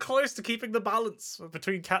so close to keeping the balance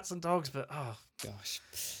between cats and dogs, but Gosh.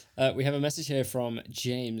 We have a message here from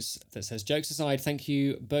James that says, jokes aside, thank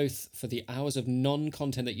you both for the hours of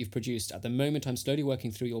non-content that you've produced. At the moment, I'm slowly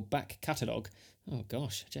working through your back catalogue. Oh,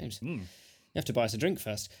 gosh, James. You have to buy us a drink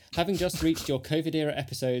first. Having just reached your COVID-era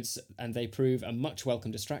episodes, and they prove a much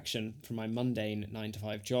welcome distraction from my mundane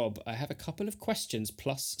 9-to-5 job, I have a couple of questions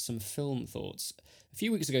plus some film thoughts. A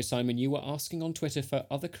few weeks ago, Simon, you were asking on Twitter for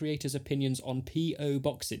other creators' opinions on P.O.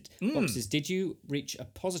 boxes. Did you reach a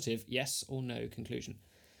positive yes or no conclusion?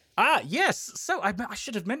 Yes. So I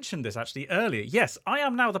should have mentioned this actually earlier. Yes, I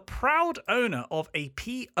am now the proud owner of a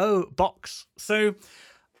P.O. box. So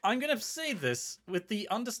I'm going to say this with the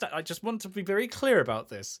understand. I just want to be very clear about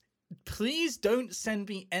this. Please don't send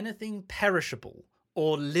me anything perishable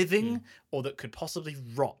or living or that could possibly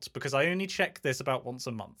rot, because I only check this about once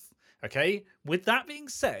a month. Okay? With that being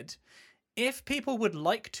said, if people would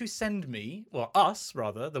like to send me, or us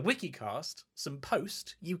rather, the Wikicast, some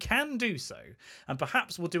post, you can do so. And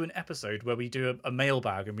perhaps we'll do an episode where we do a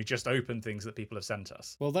mailbag and we just open things that people have sent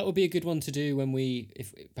us. Well, that would be a good one to do when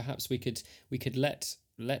if perhaps we could let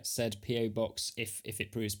said PO box, if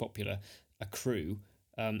it proves popular, accrue.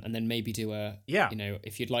 And then maybe do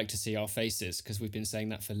if you'd like to see our faces, because we've been saying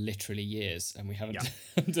that for literally years and we haven't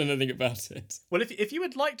done anything about it. Well, if you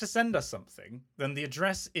would like to send us something, then the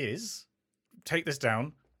address is, take this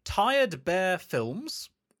down, Tired Bear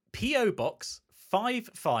Films, P.O. Box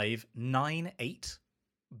 5598,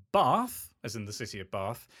 Bath, as in the city of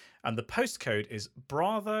Bath, and the postcode is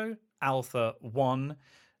Bravo Alpha 1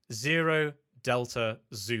 0 Delta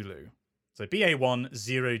Zulu. So BA1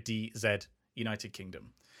 0DZ, United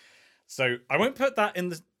Kingdom. So I won't put that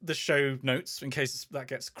in the show notes in case that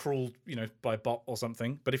gets crawled, by a bot or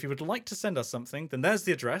something. But if you would like to send us something, then there's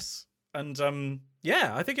the address. And I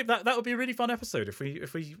think that would be a really fun episode. If we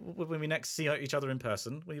when we next see each other in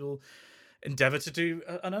person, we will endeavour to do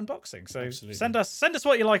an unboxing. So absolutely. Send us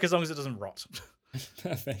what you like, as long as it doesn't rot.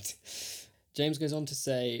 Perfect. James goes on to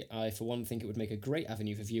say, I, for one, think it would make a great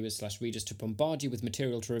avenue for viewers/readers to bombard you with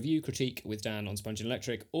material to review, critique with Dan on Sponge and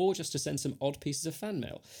Electric, or just to send some odd pieces of fan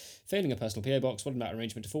mail. Failing a personal PO box, what about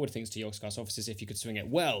arrangement to forward things to Yorkscast offices if you could swing it?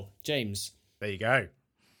 Well, James. There you go.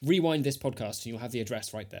 Rewind this podcast and you'll have the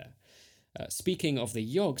address right there. Speaking of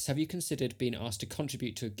the Yogs, have you considered being asked to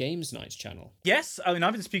contribute to a Games Night channel? Yes, I mean,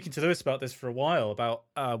 I've been speaking to Lewis about this for a while, about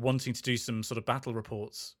wanting to do some sort of battle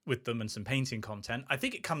reports with them and some painting content. I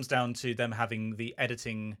think it comes down to them having the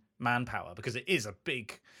editing manpower, because it is a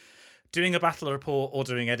big... Doing a battle report or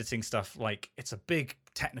doing editing stuff, it's a big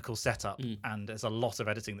technical setup and there's a lot of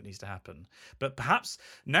editing that needs to happen. But perhaps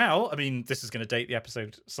now, I mean, this is going to date the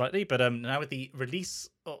episode slightly, but now with the release,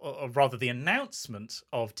 or rather the announcement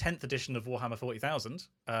of 10th edition of Warhammer 40,000,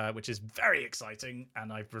 which is very exciting,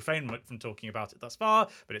 and I've refrained from talking about it thus far,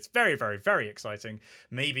 but it's very, very, very exciting.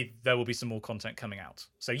 Maybe there will be some more content coming out.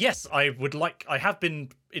 So yes, I have been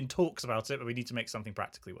in talks about it, but we need to make something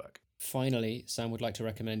practically work. Finally, Sam would like to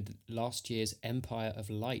recommend last year's Empire of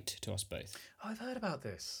Light to us both. Oh, I've heard about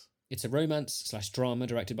this. It's a romance/drama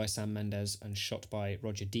directed by Sam Mendes and shot by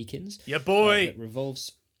Roger Deakins. Yeah, boy! It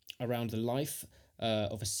revolves around the life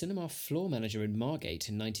of a cinema floor manager in Margate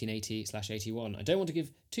in 1980/81. I don't want to give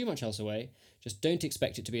too much else away, just don't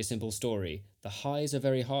expect it to be a simple story. The highs are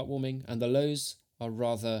very heartwarming and the lows are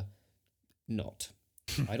rather not.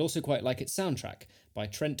 I'd also quite like its soundtrack by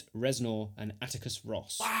Trent Reznor and Atticus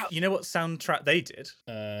Ross. Wow! You know what soundtrack they did?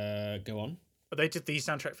 Go on. They did the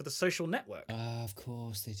soundtrack for The Social Network. Of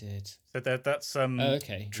course they did. So that's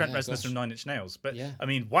okay. Trent Reznor from Nine Inch Nails. But yeah. I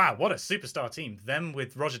mean, wow, what a superstar team. Them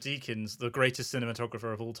with Roger Deakins, the greatest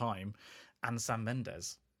cinematographer of all time, and Sam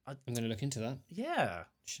Mendes. I'm going to look into that. Yeah.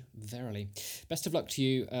 Verily. Best of luck to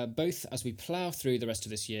you both as we plough through the rest of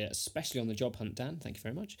this year, especially on the job hunt, Dan. Thank you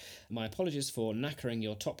very much. My apologies for knackering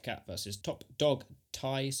your top cat versus top dog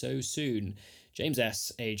tie so soon. James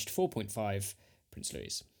S., aged 4.5, Prince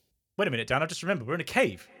Louis. Wait a minute, Dan. I just remembered we're in a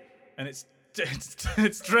cave, and it's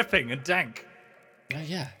dripping and dank. Oh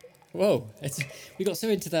yeah. Whoa! We got so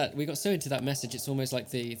into that. We got so into that message. It's almost like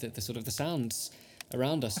the sort of the sounds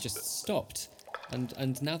around us just stopped,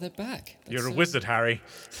 and now they're back. You're a wizard, Harry.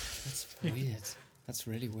 That's weird. That's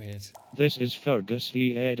really weird. This is Fergus,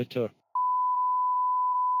 the editor.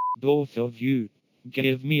 Both of you,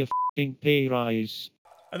 give me a f***ing pay rise.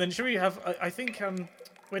 And then should we have? I think.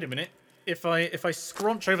 Wait a minute. If I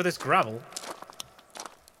scrunch over this gravel.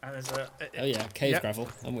 And there's oh yeah, cave gravel.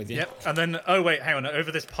 I'm with you. Yep. And then wait, hang on.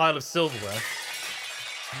 Over this pile of silverware.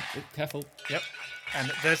 Oh, careful. Yep.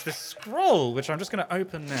 And there's this scroll which I'm just going to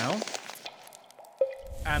open now.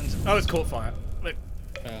 And it's caught fire. Look.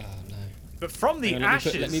 Oh no. But from the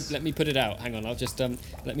ashes. Let me put it out. Hang on. I'll just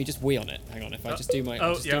let me just wee on it. Hang on. If I just do my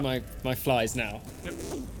do my flies now. Yep.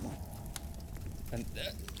 And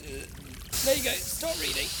there you go. Stop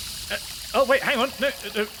reading. Wait, hang on. No,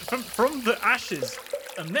 from the ashes,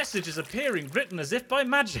 a message is appearing, written as if by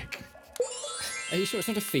magic. Are you sure it's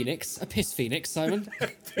not a phoenix? A piss phoenix, Simon?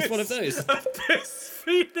 It's one of those. A piss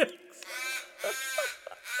phoenix.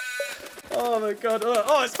 Oh my god.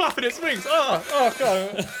 Oh, it's flapping its wings. Oh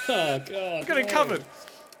god. Oh god. Got it covered.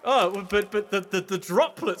 Oh, but the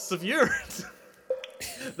droplets of urine.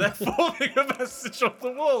 They're forming a message on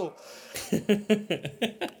the wall.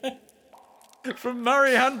 From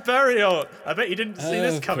Marianne Berriot. I bet you didn't see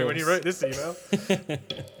this coming when you wrote this email.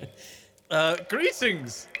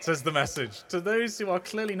 Greetings, says the message, to those who are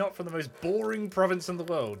clearly not from the most boring province in the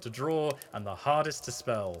world to draw and the hardest to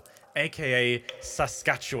spell, aka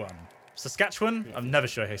Saskatchewan. Saskatchewan? I'm never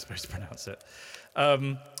sure how you're supposed to pronounce it.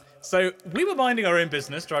 So we were minding our own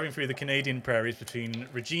business, driving through the Canadian prairies between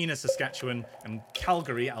Regina, Saskatchewan, and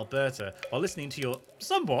Calgary, Alberta, while listening to your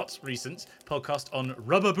somewhat recent podcast on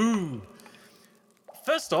Rubbaboo.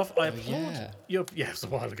 First off, I applaud your... Yeah, it was a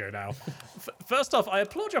while ago now. First off, I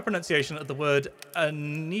applaud your pronunciation of the word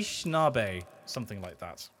Anishinaabe, something like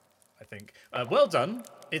that, I think. Well done.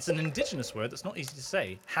 It's an indigenous word that's not easy to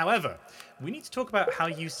say. However, we need to talk about how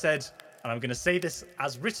you said, and I'm going to say this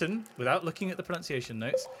as written without looking at the pronunciation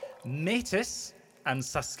notes, Métis and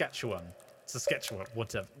Saskatchewan. Saskatchewan,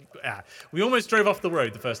 whatever. We almost drove off the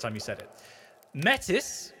road the first time you said it.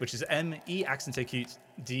 Métis, which is M-E accent acute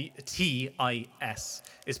D-T-I-S,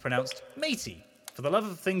 is pronounced matey. For the love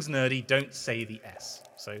of things nerdy, don't say the S.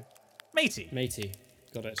 So, matey. Matey.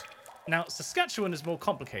 Got it. Now, Saskatchewan is more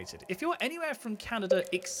complicated. If you're anywhere from Canada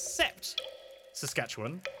except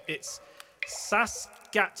Saskatchewan, it's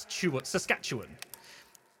Saskatchewan.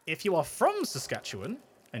 If you are from Saskatchewan,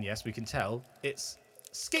 and yes, we can tell, it's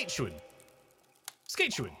Saskatchewan.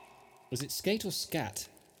 Was it skate or scat?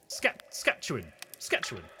 Saskatchewan.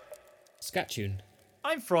 Saskatchewan.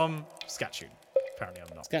 I'm from Saskatchewan. Apparently I'm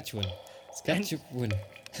not. Saskatchewan.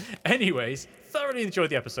 Anyways, thoroughly enjoyed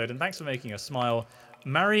the episode, and thanks for making us smile.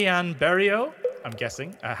 Marianne Berriot, I'm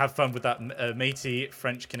guessing. Have fun with that matey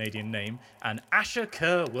French-Canadian name. And Asher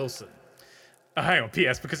Kerr Wilson. Hang on,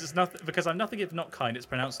 P.S. Because I'm nothing if not kind, it's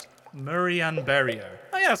pronounced Marianne Berriot.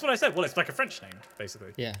 Oh yeah, that's what I said. Well, it's like a French name,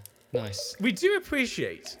 basically. Yeah. Nice. We do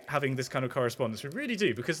appreciate having this kind of correspondence. We really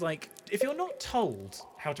do, because if you're not told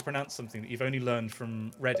how to pronounce something that you've only learned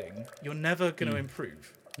from Reading, you're never going to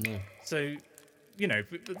improve. No. So,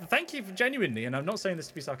 thank you genuinely, and I'm not saying this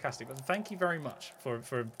to be sarcastic, but thank you very much for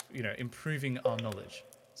improving our knowledge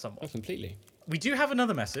somewhat. Oh, completely. We do have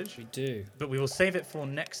another message. We do. But we will save it for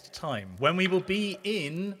next time, when we will be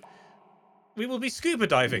scuba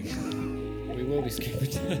diving. We will be scuba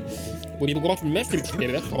diving. We will got message. It's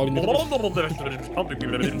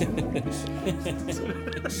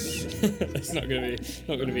not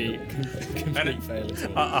going to be complete fail at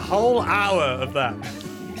all. A whole hour of that.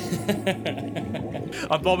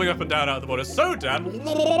 I'm bobbing up and down out of the water. So, Dan,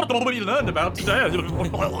 what you learned about today?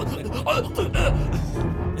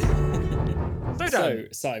 So,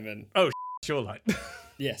 Simon. Oh, your line.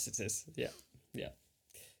 Yes, it is. Yeah.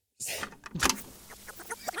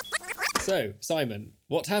 So, Simon,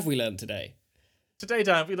 what have we learned today? Today,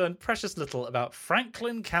 Dan, we learned precious little about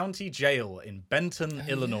Franklin County Jail in Benton,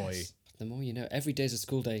 Illinois. Yes. The more you know. Every day's a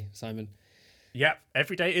school day, Simon. Yep,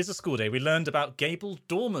 every day is a school day. We learned about gabled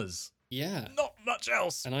dormers. Yeah. Not much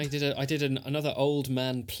else. And I did another old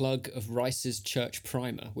man plug of Rice's Church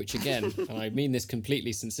Primer, which again, and I mean this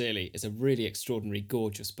completely sincerely, is a really extraordinary,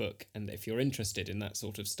 gorgeous book. And if you're interested in that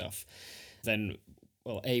sort of stuff, then,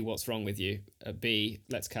 well, A, what's wrong with you? B,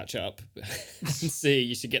 let's catch up. And C,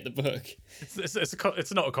 you should get the book.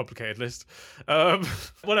 It's not a complicated list.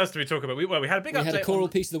 What else do we talk about? We had a big update. We had a choral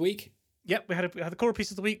piece of the week. Yep, we had the choral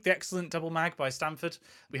piece of the week, the excellent double mag by Stanford.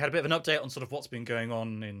 We had a bit of an update on sort of what's been going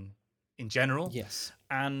on in in general. Yes.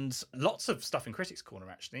 And lots of stuff in Critics Corner,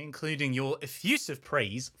 actually, including your effusive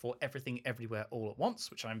praise for Everything Everywhere All at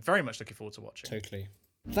Once, which I'm very much looking forward to watching. Totally.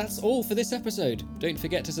 That's all for this episode. Don't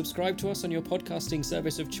forget to subscribe to us on your podcasting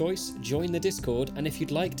service of choice, join the Discord, and if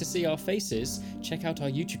you'd like to see our faces, check out our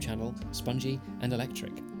YouTube channel, Spongy and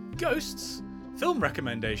Electric. Ghosts, film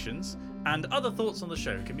recommendations, and other thoughts on the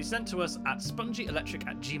show can be sent to us at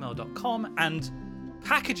spongyelectric@gmail.com, and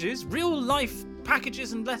packages, real-life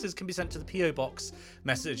packages and letters can be sent to the P.O. Box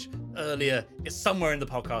message earlier. It's somewhere in the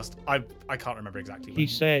podcast. I can't remember exactly when. He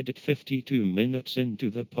said it 52 minutes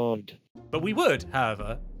into the pod. But we would,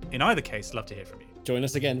 however, in either case, love to hear from you. Join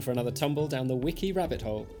us again for another tumble down the wiki rabbit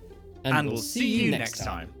hole. And we'll see you next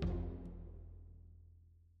time.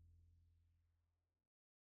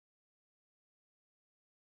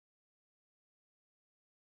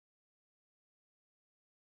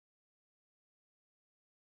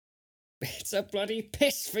 It's a bloody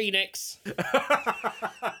piss phoenix!